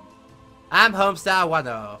first. I'm Homestar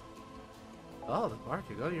 10. Oh, the mark,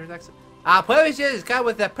 you go to your next. Our provision is come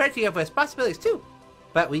with a plenty of responsibilities too,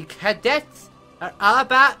 but we cadets are all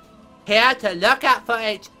about here to look out for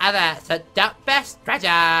each other, so don't be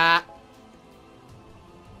stranger.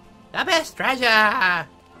 Don't be stranger.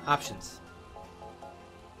 Options.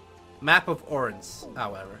 Map of Orange,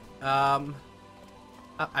 however.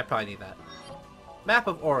 I probably need that. Map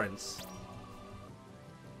of Orange.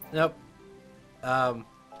 Nope. Why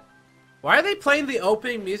are they playing the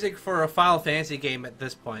opening music for a Final Fantasy game at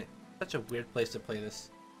this point? Such a weird place to play this.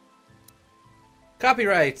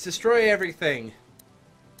 Copyrights, destroy everything.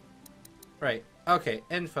 Right. Okay.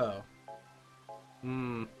 Info.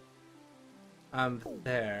 I'm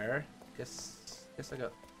there. Guess I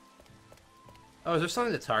got. Oh, is there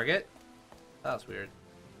something to target? That was weird.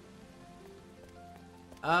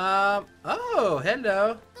 Oh,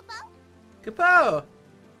 hello. Kupo.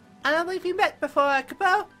 I don't believe you met before,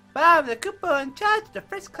 Kupo. But I'm the Kupo in charge of the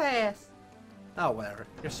first class. Oh, whatever.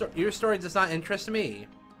 Your story does not interest me.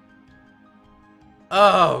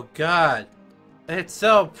 Oh, God. It's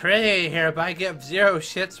so pretty here, but I give zero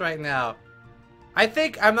shits right now. I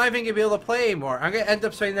think I'm not even going to be able to play anymore. I'm going to end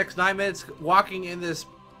up spending the next 9 minutes walking in this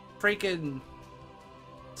freaking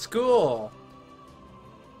school.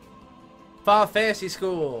 Final Fantasy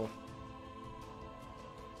school.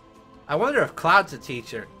 I wonder if Cloud's a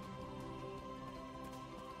teacher.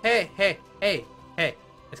 Hey.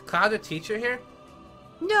 Is Cloud a teacher here?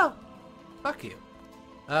 No. Fuck you.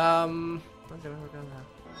 Oh,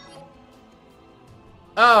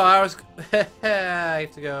 I was... I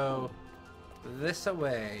have to go this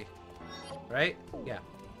away. Right? Yeah.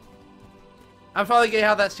 I'm probably getting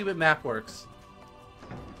how that stupid map works.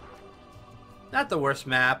 Not the worst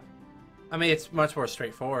map. I mean, it's much more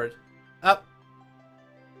straightforward. Up.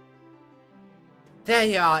 There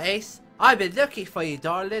you are, Ace. I've been looking for you,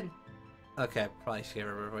 darling. Okay, probably should give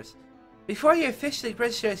her a voice. Before you officially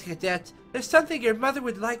register as a cadet, there's something your mother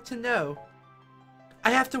would like to know.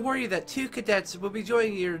 I have to warn you that 2 cadets will be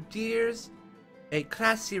joining your dears in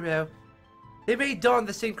Class 0. They may don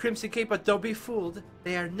the same crimson cape, but don't be fooled.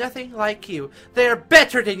 They are nothing like you. They are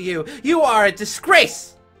better than you. You are a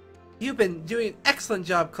disgrace! You've been doing an excellent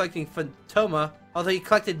job collecting Phantoma, although you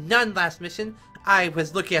collected none last mission. I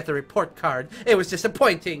was looking at the report card. It was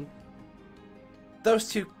disappointing. Those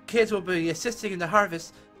 2 kids will be assisting in the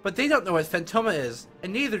harvest, but they don't know what Phantoma is,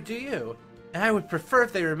 and neither do you. And I would prefer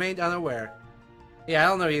if they remained unaware. Yeah, I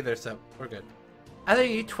don't know either, so we're good. Other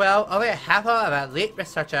than you 12, only a handful of elite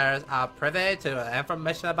researchers are privy to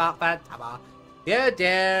information about Phantoma. Yeah,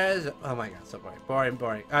 there's... Oh my god, so boring.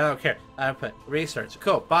 Boring. I don't care. I don't put research.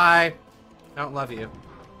 Cool, bye. I don't love you.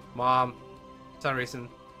 Mom. For some reason.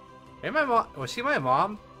 Maybe my mom... Was she my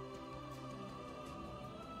mom?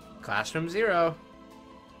 Classroom 0.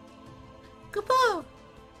 Goodbye.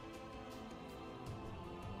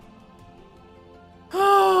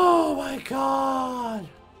 Oh my god.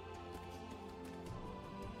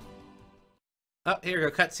 Oh, here we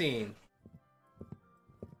go. Cutscene.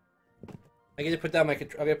 I get to put down my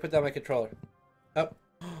controller. Oh,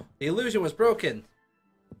 the illusion was broken.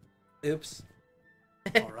 Oops.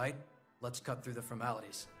 All right, let's cut through the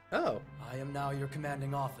formalities. Oh. I am now your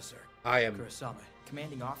commanding officer. I am. Kurosame.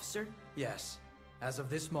 Commanding officer? Yes. As of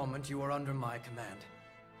this moment, you are under my command.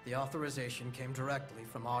 The authorization came directly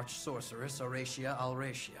from Arch-Sorceress Horatia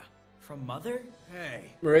Alratia. From Mother?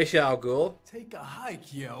 Hey. Horatia Al Ghul. Take a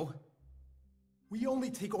hike, yo. We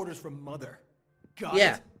only take orders from Mother. Got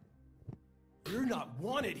yeah. it? You're not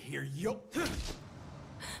wanted here, yo.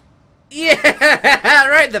 Yeah!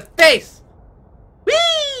 Right in the face!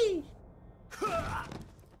 Whee!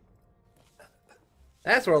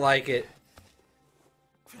 That's more like it.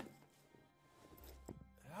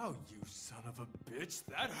 Ow, you son of a bitch.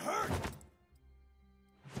 That hurt!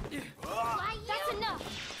 That's enough!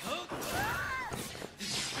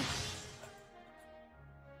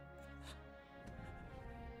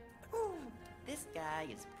 Ooh, this guy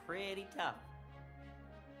is pretty tough.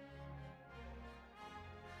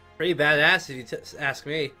 Pretty badass if you ask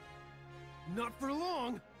me. Not for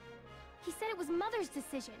long. He said it was Mother's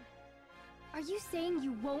decision. Are you saying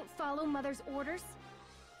you won't follow Mother's orders?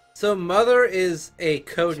 So Mother is a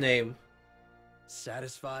code name.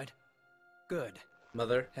 Satisfied? Good.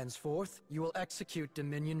 Mother. Henceforth, you will execute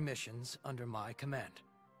Dominion missions under my command.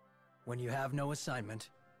 When you have no assignment,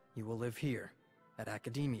 you will live here, at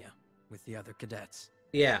Academia, with the other cadets.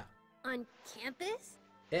 Yeah. On campus?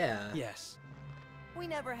 Yeah. Yes. We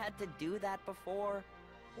never had to do that before.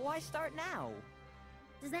 Why start now?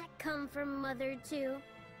 Does that come from Mother, too?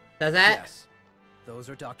 Does that? Yes. Those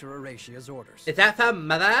are Dr. Horatia's orders. Is that from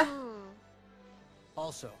Mother?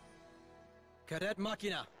 Also, Cadet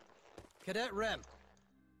Machina, Cadet Rem,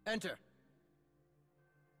 enter.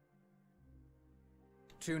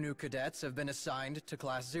 2 new cadets have been assigned to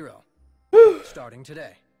Class 0, starting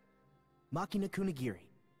today. Machina Kunigiri.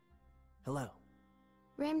 Hello.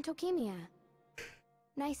 Rem Tokimia.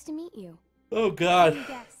 Nice to meet you. Oh god. What do you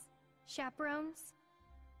guess? Chaperones?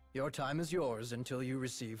 Your time is yours until you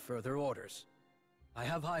receive further orders. I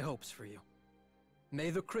have high hopes for you. May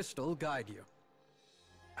the crystal guide you.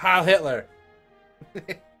 Heil Hitler.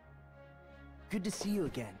 Good to see you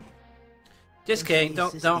again. Just kidding.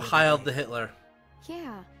 Don't Heil the Hitler.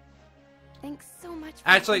 Yeah. Thanks so much for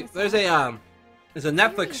Actually, letting us there's a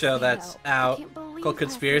Netflix show that's out believe called Type-0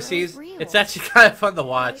 Conspiracies. is real. It's actually kind of fun to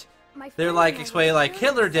watch. My They're friend like and I explaining were like sure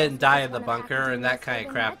Hitler didn't die in ourselves the as one of bunker and that Academia's kind of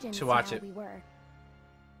living crap. legends To watch how it. we were.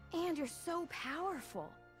 And you're so powerful.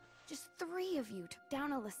 Just 3 of you took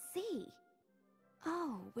down a l'Cie.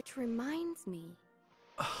 Oh, which reminds me.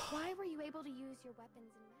 Why were you able to use your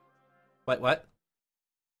weapons in Wait, what?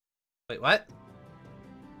 Wait, what?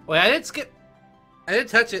 Wait, I didn't skip. I didn't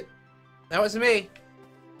touch it. That was me.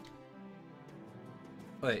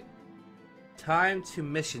 Wait. Time to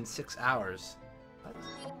mission 6 hours. What?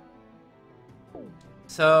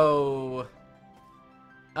 So...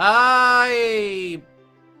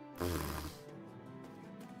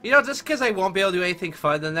 You know, just because I won't be able to do anything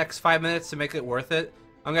fun in the next 5 minutes to make it worth it,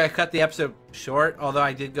 I'm going to cut the episode short, although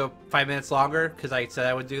I did go 5 minutes longer, because I said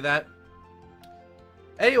I would do that.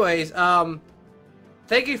 Anyways,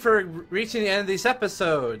 thank you for reaching the end of this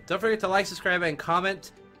episode. Don't forget to like, subscribe, and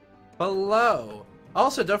comment below.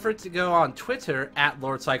 Also, don't forget to go on Twitter at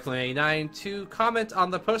LordCyclone89 to comment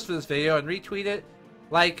on the post for this video and retweet it,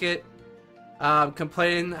 like it,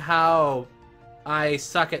 complain how I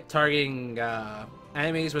suck at targeting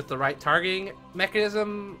enemies with the right targeting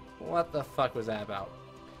mechanism. What the fuck was that about?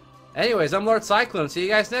 Anyways, I'm Lord Cyclone. See you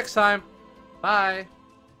guys next time. Bye.